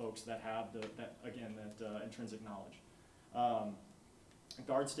folks that have that intrinsic knowledge.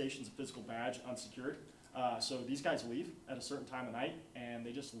 Guard stations and physical badge unsecured. So these guys leave at a certain time of night, and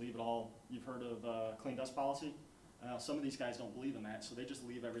they just leave it all. You've heard of clean desk policy. Some of these guys don't believe in that, so they just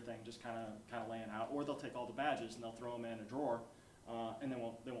leave everything just kind of laying out, or they'll take all the badges and they'll throw them in a drawer, and they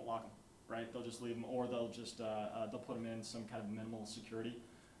won't lock them, right? They'll just leave them, or they'll just they'll put them in some kind of minimal security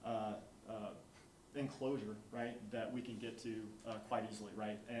enclosure, right, that we can get to quite easily,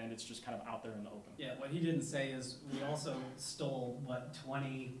 right? And it's just kind of out there in the open. Yeah, what he didn't say is we also stole,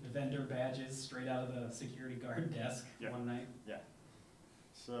 20 vendor badges straight out of the security guard desk one night. Yeah.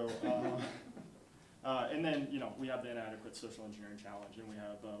 So, and then, we have the inadequate social engineering challenge, and we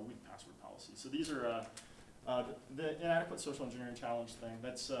have weak password policy. So these are the inadequate social engineering challenge thing.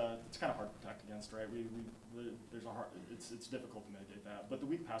 That's it's kind of hard to protect against, right? It's difficult to mitigate that. But the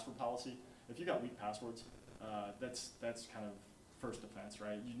weak password policy, if you got weak passwords, that's kind of first defense,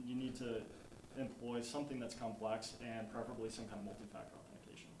 right? You need to employ something that's complex and preferably some kind of multi-factor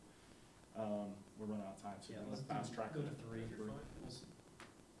authentication. We're running out of time, so Yeah, let's let's fast track. go to 3. You're fine. We'll see.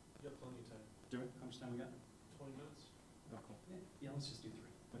 You have plenty of time. Do it. How much time we got? 20 minutes? Oh, cool. Yeah, let's just do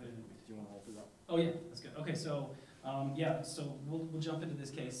 3. Okay. Do you want to roll through that? Oh yeah, that's good. Okay, so so we'll jump into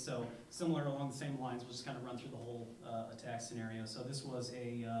this case. So similar along the same lines, we'll just kind of run through the whole attack scenario. So this was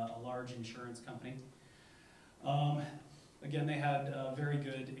a large insurance company. Again, they had very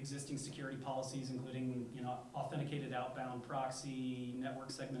good existing security policies, including authenticated outbound proxy,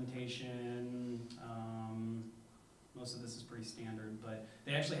 network segmentation. Most of this is pretty standard, but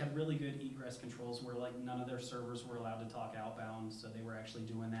they actually had really good egress controls where like none of their servers were allowed to talk outbound, so they were actually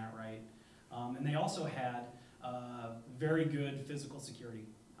doing that right. And they also had very good physical security.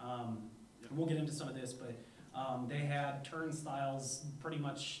 We'll get into some of this, but they had turnstiles pretty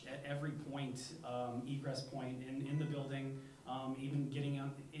much at every point, egress point in the building, even getting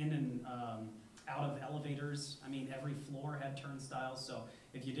in and out of elevators. I mean, every floor had turnstiles, so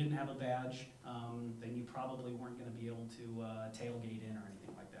if you didn't have a badge, then you probably weren't going to be able to tailgate in or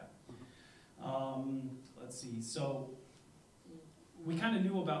anything like that. Let's see, so we kind of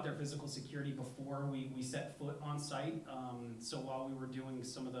knew about their physical security before we set foot on site. So while we were doing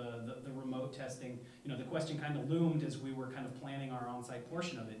some of the remote testing, the question kind of loomed as we were kind of planning our on-site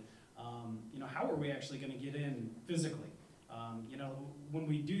portion of it. How are we actually going to get in physically? When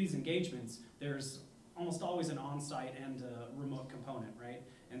we do these engagements, there's almost always an on-site and a remote component, right?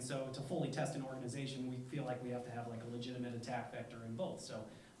 And so to fully test an organization, we feel like we have to have like a legitimate attack vector in both. So,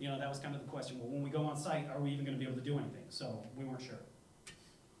 that was kind of the question. Well, when we go on site, are we even going to be able to do anything? So we weren't sure.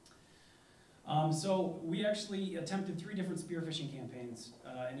 So we actually attempted 3 different spear phishing campaigns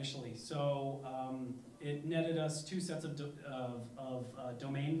initially. So it netted us 2 sets of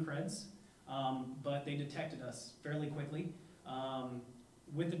domain creds, but they detected us fairly quickly.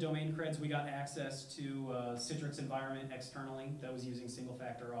 With the domain creds, we got access to Citrix environment externally that was using single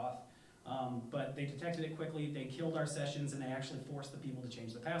factor auth. But they detected it quickly, they killed our sessions, and they actually forced the people to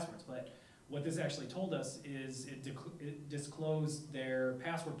change the passwords. But what this actually told us is it disclosed their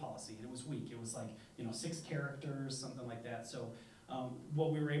password policy, and it was weak. It was like 6 characters, something like that. So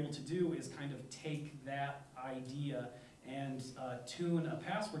what we were able to do is kind of take that idea and tune a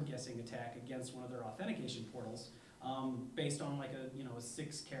password guessing attack against one of their authentication portals based on like a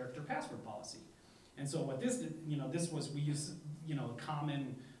 6-character password policy. And so what this did, this was, we use a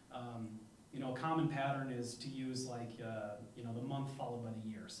common common pattern is to use like the month followed by the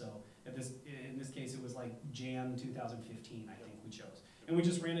year. So in this case, it was like Jan 2015, I think we chose, and we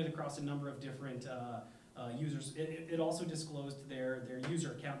just ran it across a number of different users. It also disclosed their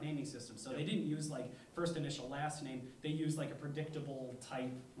user account naming system. So they didn't use like first initial last name. They used like a predictable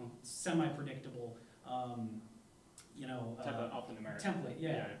type, semi-predictable. Type of alphanumeric template,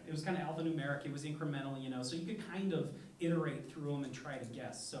 yeah. It was kind of alphanumeric, it was incremental, so you could kind of iterate through them and try to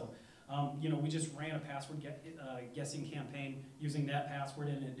guess. So, we just ran a password guessing campaign using that password,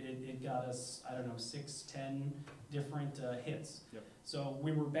 and it got us, I don't know, 6, 10 different hits. Yep. So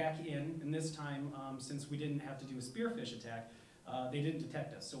we were back in, and this time, since we didn't have to do a spearfish attack, they didn't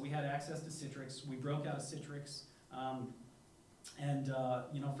detect us. So we had access to Citrix, we broke out of Citrix, and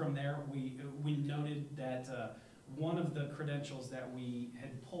from there, we noted that one of the credentials that we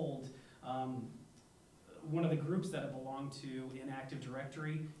had pulled, one of the groups that it belonged to in Active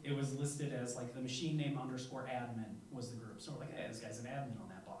Directory, it was listed as like the machine name _admin was the group. So we're like, hey, this guy's an admin on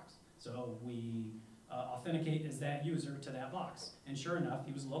that box. So we authenticate as that user to that box. And sure enough,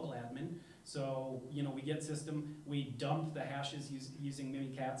 he was a local admin. So, we get system, we dumped the hashes using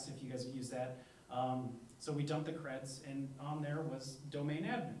Mimikatz, if you guys have used that. So we dumped the creds, and on there was domain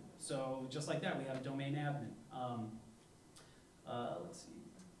admin. So just like that, we had a domain admin. Let's see.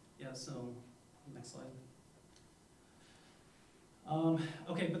 Yeah, so next slide.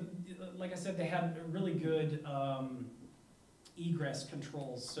 Okay, but like I said, they had really good egress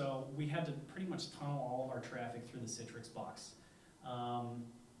controls. So we had to pretty much tunnel all of our traffic through the Citrix box.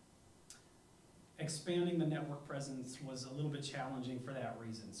 Expanding the network presence was a little bit challenging for that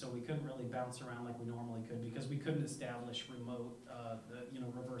reason. So we couldn't really bounce around like we normally could because we couldn't establish remote,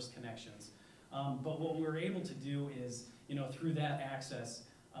 reverse connections. But what we were able to do is, through that access,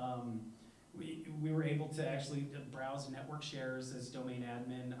 we were able to actually browse network shares as domain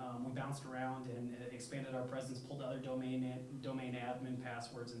admin. We bounced around and expanded our presence, pulled other domain admin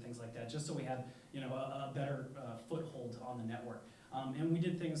passwords and things like that, just so we had, a better foothold on the network. And we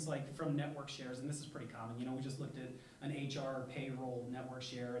did things like from network shares, and this is pretty common. We just looked at an HR payroll network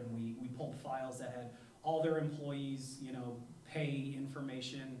share, and we pulled files that had all their employees, pay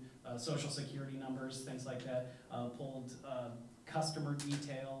information, social security numbers, things like that. Pulled customer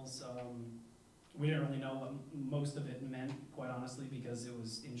details, We didn't really know what most of it meant, quite honestly, because it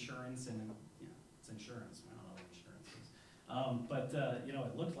was insurance and, you know, it's insurance. I don't know what insurance is. But you know,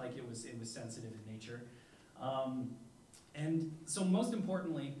 it looked like it was sensitive in nature. And so most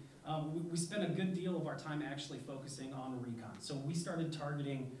importantly, we spent a good deal of our time actually focusing on recon. So we started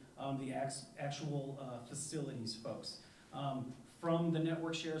targeting the actual facilities folks. From the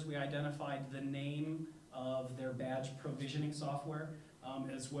network shares, we identified the name of their badge provisioning software,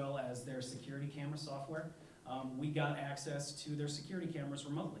 as well as their security camera software. We got access to their security cameras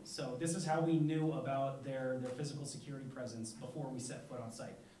remotely. So this is how we knew about their physical security presence before we set foot on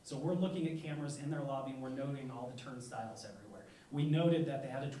site. So we're looking at cameras in their lobby and we're noting all the turnstiles everywhere. We noted that they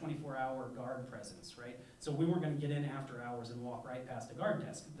had a 24-hour guard presence, right? So we weren't gonna get in after hours and walk right past a guard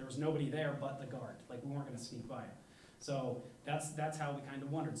desk. There was nobody there but the guard. Like, we weren't gonna sneak by him. So that's how we kind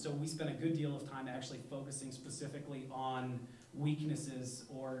of wondered. So we spent a good deal of time actually focusing specifically on weaknesses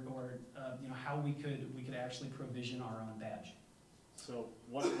or you know, how we could actually provision our own badge. So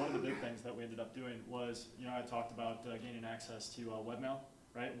one of the big things that we ended up doing was, you know, I talked about gaining access to webmail,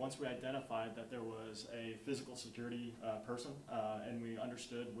 right? Once we identified that there was a physical security person and we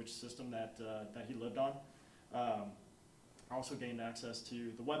understood which system that he lived on, I also gained access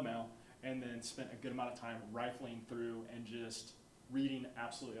to the webmail and then spent a good amount of time rifling through and just reading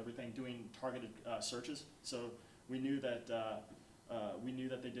absolutely everything, doing targeted searches. So we knew that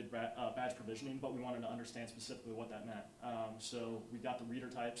they did badge provisioning, but we wanted to understand specifically what that meant. So we got the reader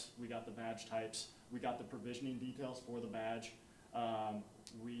types, we got the badge types, we got the provisioning details for the badge.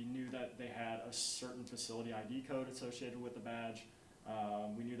 We knew that they had a certain facility ID code associated with the badge.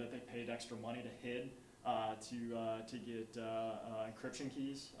 We knew that they paid extra money to HID to get encryption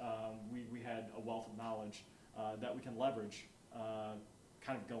keys. We had a wealth of knowledge that we can leverage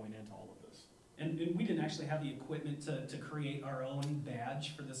kind of going into all of this. And we didn't actually have the equipment to create our own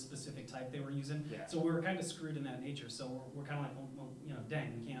badge for this specific type they were using. Yeah. So we were kind of screwed in that nature. So we're kind of like, well, you know,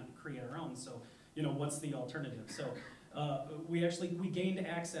 dang, we can't create our own. So, you know, what's the alternative? So we gained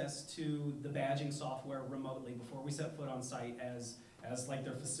access to the badging software remotely before we set foot on site as like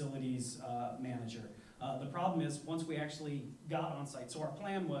their facilities manager. The problem is, once we actually got on site, so our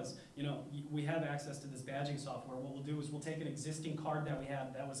plan was, you know, we have access to this badging software. What we'll do is we'll take an existing card that we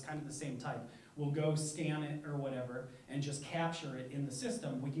had that was kind of the same type. We'll go scan it or whatever and just capture it in the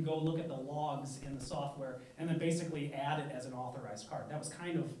system. We can go look at the logs in the software and then basically add it as an authorized card. That was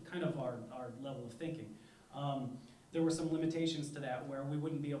kind of our level of thinking. There were some limitations to that where we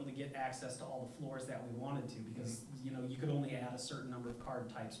wouldn't be able to get access to all the floors that we wanted to because, you know, you could only add a certain number of card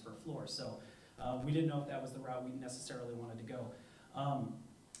types per floor. So we didn't know if that was the route we necessarily wanted to go.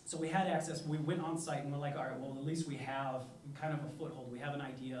 So we had access, we went on site and we're like, all right, well, at least we have kind of a foothold. We have an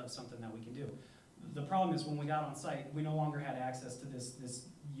idea of something that we can do. The problem is when we got on site, we no longer had access to this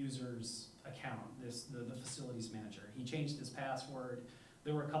user's account, the facilities manager. He changed his password.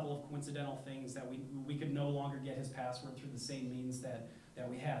 There were a couple of coincidental things that we could no longer get his password through the same means that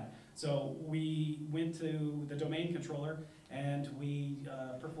we had. So we went to the domain controller and we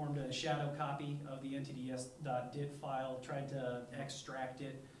performed a shadow copy of the ntds.dit file, tried to extract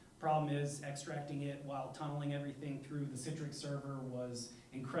it. Problem is, extracting it while tunneling everything through the Citrix server was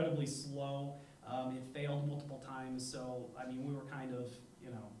incredibly slow. It failed multiple times, so I mean, we were kind of,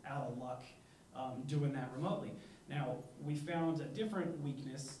 you know, out of luck doing that remotely. Now, we found a different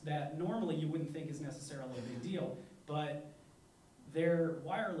weakness that normally you wouldn't think is necessarily a big deal, but their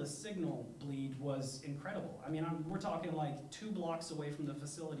wireless signal bleed was incredible. I mean, we're talking like 2 blocks away from the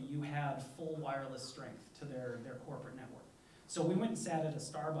facility, you had full wireless strength to their corporate network. So we went and sat at a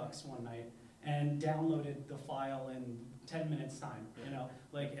Starbucks one night and downloaded the file in 10 minutes time, you know,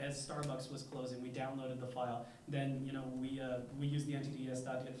 like as Starbucks was closing, we downloaded the file. Then, you know, we used the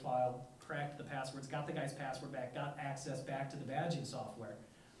ntds.dit file, cracked the passwords, got the guy's password back, got access back to the badging software.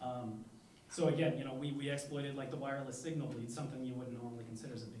 So again, you know, we exploited like the wireless signal bleed, something you wouldn't normally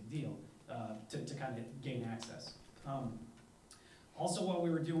consider as a big deal, to kind of gain access. Also, while we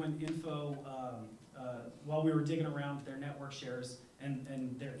were doing info, while we were digging around their network shares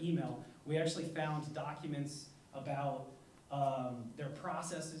and their email, we actually found documents about their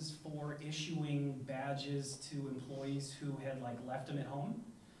processes for issuing badges to employees who had like left them at home.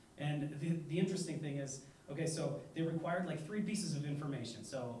 And the interesting thing is, okay, so they required like 3 pieces of information.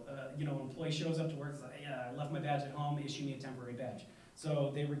 So, you know, an employee shows up to work, it's like, yeah, I left my badge at home, issue me a temporary badge.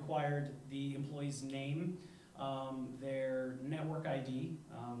 So they required the employee's name, their network ID,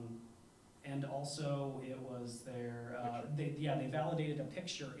 and also it was their, they validated a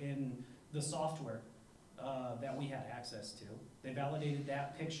picture in the software that we had access to. They validated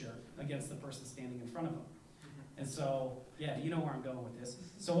that picture against the person standing in front of them. And so, yeah, you know where I'm going with this.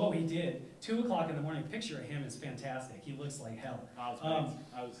 So what we did, 2 o'clock in the morning, picture of him is fantastic. He looks like hell.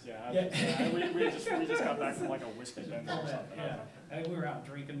 We just got back from like a whiskey bender or something. Yeah. I think we were out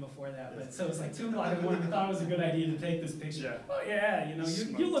drinking before that, but so it's like 2 o'clock in the morning. We thought it was a good idea to take this picture. Yeah. Oh yeah, you know,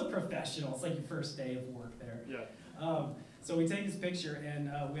 you look professional. It's like your first day of work there. Yeah. So we take this picture, and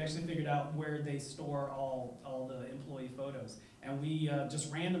we actually figured out where they store all the employee photos. And we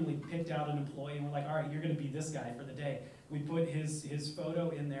just randomly picked out an employee, and we're like, all right, you're going to be this guy for the day. We put his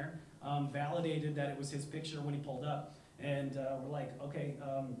photo in there, validated that it was his picture when he pulled up, and we're like, okay,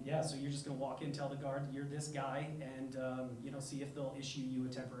 yeah, so you're just going to walk in, tell the guard you're this guy, and you know, see if they'll issue you a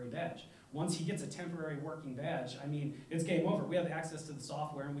temporary badge. Once he gets a temporary working badge, I mean, it's game over. We have access to the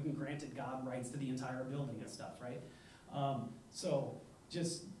software, and we can grant it God rights to the entire building and stuff, right? So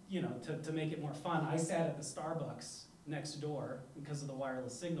just, you know, to make it more fun, I sat at the Starbucks next door because of the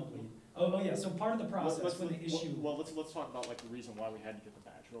wireless signal bleed. Oh yeah, so part of the process for the issue. Well, let's talk about like the reason why we had to get the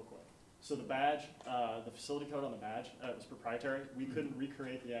badge real quick. So the badge, the facility code on the badge was proprietary. We couldn't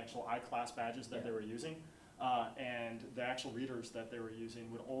recreate the actual I-class badges that they were using. And the actual readers that they were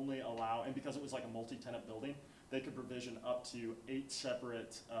using would only allow, and because it was like a multi-tenant building, they could provision up to 8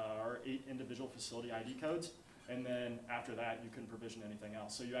 separate or 8 individual facility ID codes. And then after that, you couldn't provision anything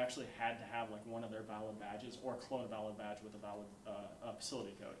else. So you actually had to have like one of their valid badges or clone a valid badge with a valid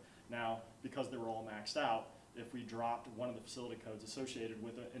facility code. Now, because they were all maxed out, if we dropped one of the facility codes associated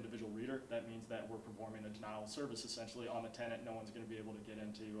with an individual reader, that means that we're performing a denial of service essentially on the tenant. No one's going to be able to get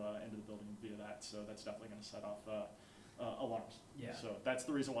into the building via that. So that's definitely going to set off alarms. Yeah. So that's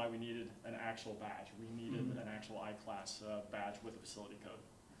the reason why we needed an actual badge. We needed an actual I-class badge with a facility code.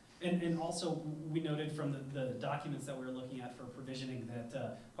 And also, we noted from the documents that we were looking at for provisioning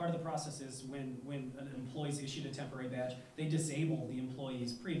that part of the process is when an employee's issued a temporary badge, they disable the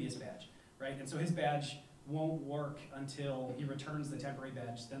employee's previous badge, right? And so his badge won't work until he returns the temporary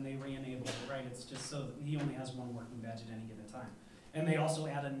badge, then they re-enable it, right? It's just so that he only has one working badge at any given time. And they also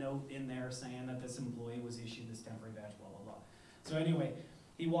add a note in there saying that this employee was issued this temporary badge, blah, blah, blah. So anyway,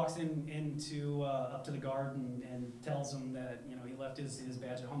 he walks into up to the guard and tells him that, you know, he left his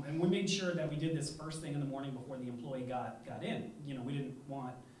badge at home. And we made sure that we did this first thing in the morning before the employee got in. You know, we didn't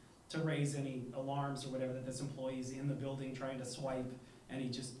want to raise any alarms or whatever that this employee's in the building trying to swipe and he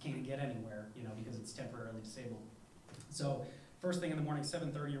just can't get anywhere, you know, because it's temporarily disabled. So first thing in the morning,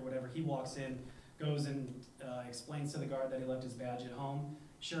 7:30 or whatever, he walks in, goes and explains to the guard that he left his badge at home.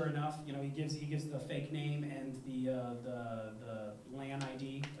 Sure enough, you know, he gives the fake name and the LAN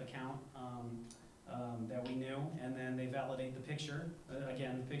ID account that we knew, and then they validate the picture.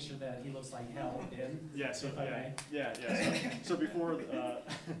 Again, the picture that he looks like hell in. Yeah. So So before,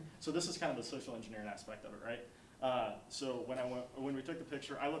 so this is kind of the social engineering aspect of it, right? So when we took the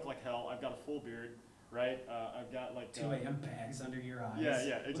picture, I look like hell. I've got a full beard, right? I've got like 2 a.m. bags under your eyes. Yeah,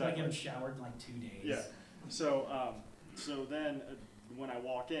 exactly. Look like you haven't showered in like 2 days. Yeah. So so then. When I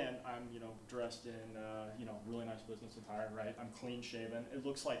walk in, I'm, you know, dressed in, you know, really nice business attire, right? I'm clean shaven. It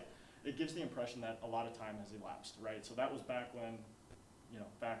looks like, it gives the impression that a lot of time has elapsed, right? So that was back when, you know,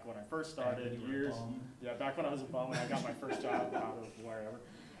 back when I first started, back when I was a bum and I got my first job out of wherever.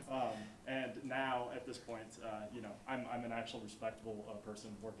 And now at this point, you know, I'm an actual respectable person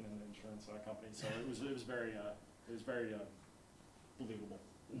working in an insurance company. So it was very believable.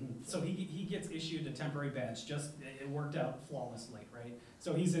 So he gets issued a temporary badge, it worked out flawlessly, right?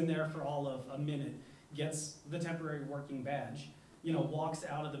 So he's in there for all of a minute, gets the temporary working badge, you know, walks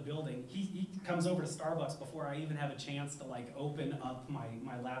out of the building. He comes over to Starbucks before I even have a chance to like open up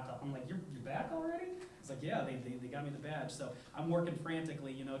my laptop. I'm like, you're back already? It's like, yeah, they got me the badge. So I'm working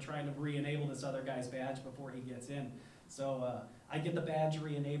frantically, you know, trying to re-enable this other guy's badge before he gets in. So I get the badge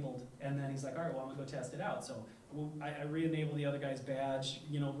re-enabled, and then he's like, all right, well, I'm gonna go test it out. So I re-enable the other guy's badge,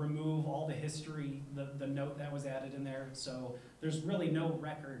 you know, remove all the history, the note that was added in there. So there's really no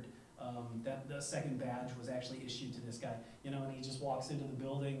record that the second badge was actually issued to this guy. You know, and he just walks into the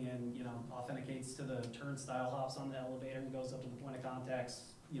building and, you know, authenticates to the turnstile, hops on the elevator and goes up to the point of contacts,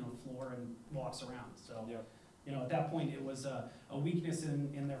 you know, floor and walks around. So, you know, at that point it was a weakness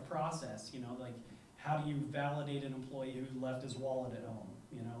in their process, you know, like how do you validate an employee who left his wallet at home?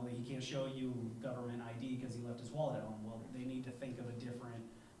 You know, he can't show you government ID because he left his wallet at home. Well, they need to think of a different,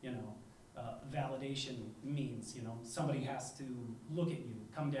 you know, validation means. You know, somebody has to look at you,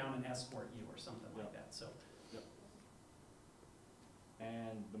 come down and escort you or something like that. So.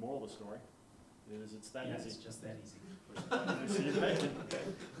 And the moral of the story is it's that easy. It's just that easy.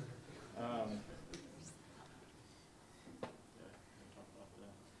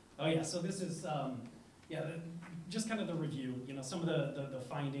 Oh yeah, so this is, just kind of the review, some of the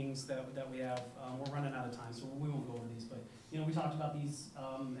findings that we have. We're running out of time, so we won't go over these, but we talked about these,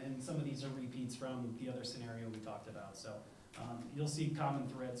 and some of these are repeats from the other scenario we talked about. So you'll see common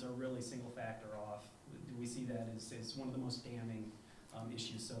threads are really single factor off. We see that as one of the most damning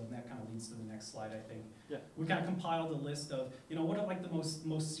issues. So that kind of leads to the next slide, I think. Yeah. We kind of compiled a list of, what are like the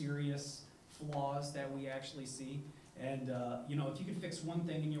most serious flaws that we actually see. And if you could fix one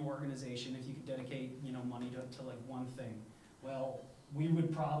thing in your organization, if you could dedicate money to like one thing, well, I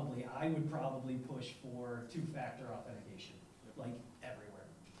would probably push for two-factor authentication, like everywhere.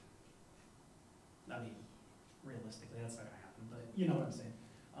 I mean, realistically, that's not gonna happen, but you know what I'm saying.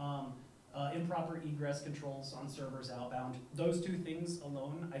 Improper egress controls on servers outbound. Those two things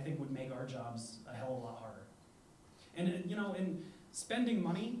alone, I think, would make our jobs a hell of a lot harder. And and spending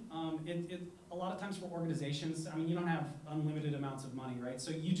money, a lot of times for organizations, I mean, you don't have unlimited amounts of money, right?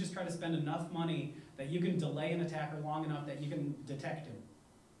 So you just try to spend enough money that you can delay an attacker long enough that you can detect him,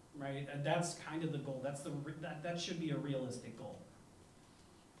 right? And that's kind of the goal. That should be a realistic goal.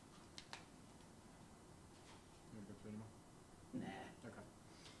 Nah. Okay.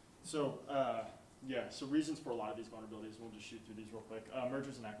 So, so reasons for a lot of these vulnerabilities, we'll just shoot through these real quick.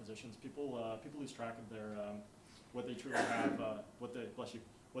 Mergers and acquisitions. People lose track of their what they truly have, what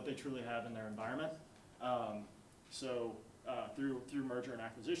they truly have in their environment. Through merger and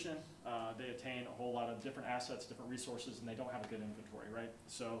acquisition, they attain a whole lot of different assets, different resources, and they don't have a good inventory, right?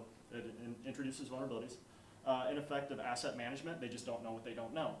 So it introduces vulnerabilities. Ineffective asset management, they just don't know what they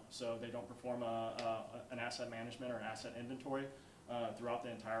don't know. So they don't perform an asset management or an asset inventory throughout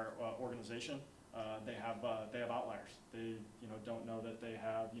the entire organization. They have outliers. They don't know that they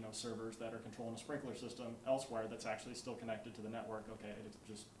have servers that are controlling a sprinkler system elsewhere that's actually still connected to the network. Okay, it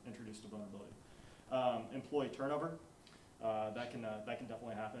just introduced a vulnerability. Employee turnover, that can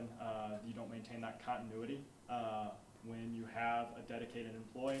definitely happen. You don't maintain that continuity. When you have a dedicated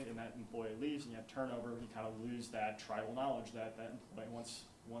employee and that employee leaves and you have turnover, you kind of lose that tribal knowledge that employee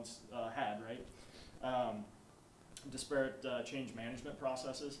once had, right? Disparate change management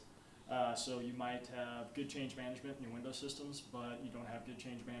processes. So you might have good change management in your Windows systems, but you don't have good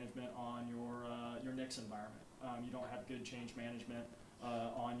change management on your Nix environment. You don't have good change management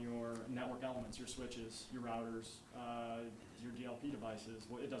on your network elements, your switches, your routers, your DLP devices.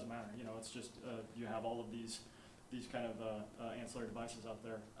 Well, it doesn't matter. It's just you have all of these kind of ancillary devices out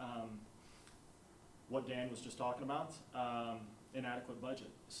there. What Dan was just talking about, inadequate budget.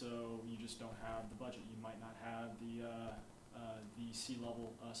 So you just don't have the budget. You might not have the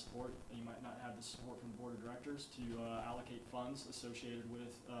C-level support. You might not have the support from the board of directors to allocate funds associated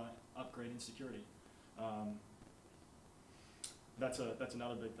with upgrading security. That's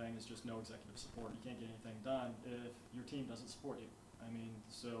another big thing, is just no executive support. You can't get anything done if your team doesn't support you. I mean,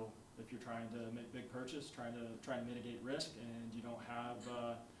 so if you're trying to make a big purchase, trying to mitigate risk, and you don't have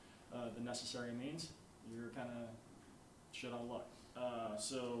the necessary means, you're kind of shit out of luck.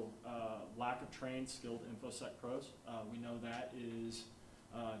 Lack of trained, skilled InfoSec pros. We know that is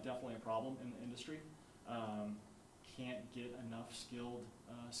definitely a problem in the industry. Can't get enough skilled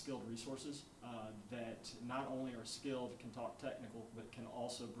resources that not only are skilled, can talk technical, but can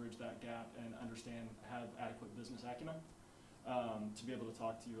also bridge that gap and have adequate business acumen to be able to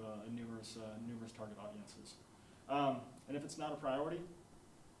talk to numerous target audiences. And if it's not a priority,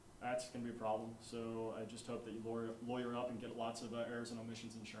 that's going to be a problem. So I just hope that you lawyer up and get lots of errors and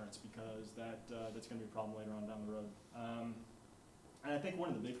omissions insurance, because that's going to be a problem later on down the road. And I think one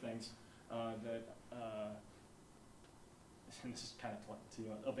of the big things that, and this is kind of to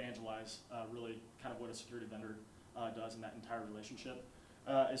evangelize really kind of what a security vendor does in that entire relationship,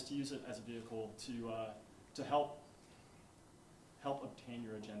 is to use it as a vehicle to help obtain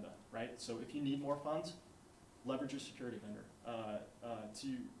your agenda, right? So if you need more funds, leverage your security vendor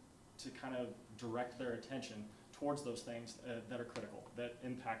to kind of direct their attention towards those things that are critical, that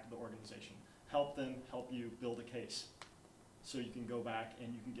impact the organization. Help them help you build a case so you can go back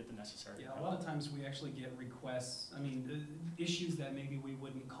and you can get the necessary help. A lot of times we actually get requests, issues that maybe we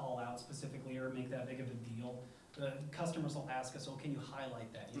wouldn't call out specifically or make that big of a deal. The customers will ask us, oh, can you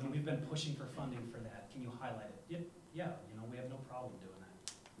highlight that? We've been pushing for funding for that. Can you highlight it? Yeah, we have no problem doing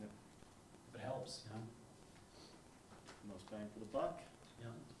that. Yep. If it helps, Most bang for the buck.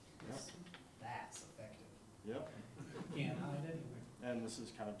 That's effective. Yep. Can't hide anywhere. And this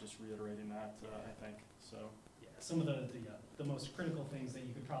is kind of just reiterating that, I think. So. Yeah, some of the most critical things that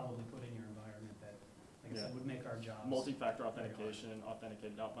you could probably put in your environment that, like I said, would make our jobs. Multi-factor authentication,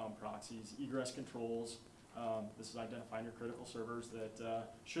 authenticated outbound proxies, egress controls. This is identifying your critical servers that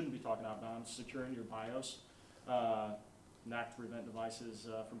shouldn't be talking outbound, securing your BIOS. NAC to prevent devices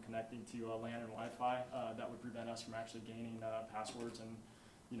from connecting to LAN and Wi-Fi. That would prevent us from actually gaining passwords and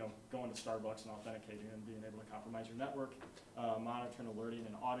going to Starbucks and authenticating and being able to compromise your network. Monitoring, alerting,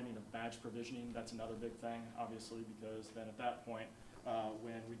 and auditing of badge provisioning, that's another big thing, obviously, because then at that point,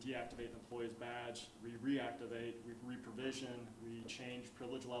 when we deactivate an employee's badge, we reactivate, we reprovision, we change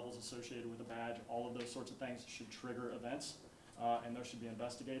privilege levels associated with the badge, all of those sorts of things should trigger events, and those should be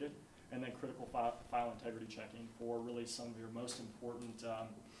investigated. And then critical file integrity checking for really some of your most important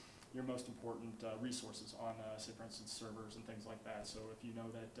resources on, say, for instance, servers and things like that. So if you know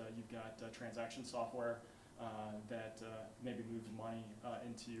that you've got transaction software that maybe moves money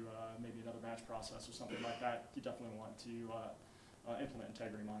into maybe another batch process or something like that, you definitely want to implement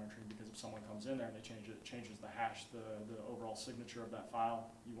integrity monitoring, because if someone comes in there and they changes the hash, the overall signature of that file,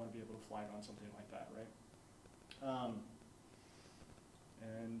 you want to be able to flag on something like that, right?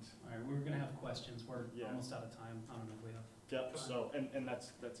 And all right, we're going to have questions. We're almost out of time. I don't know if we have. Yep. So and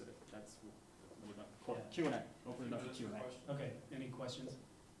that's it. That's Q&A. Open it up to Q&A. Okay. Any questions?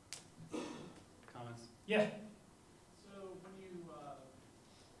 Comments? Yeah. So when you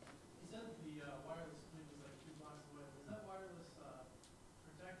said the wireless link was like 2 blocks away, was that wireless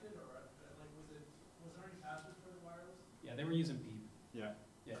protected, or was there any password for the wireless? Yeah, they were using PEEP. Yeah.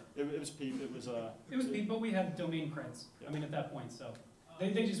 Yeah. It was PEEP. It was PEEP, but we had domain creds. Yeah. I mean, at that point, so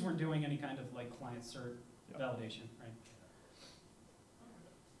they just weren't doing any kind of like client cert validation, right?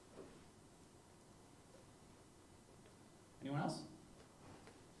 Anyone else?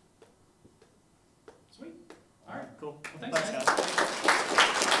 Sweet. All right. Cool. Well, thanks, guys.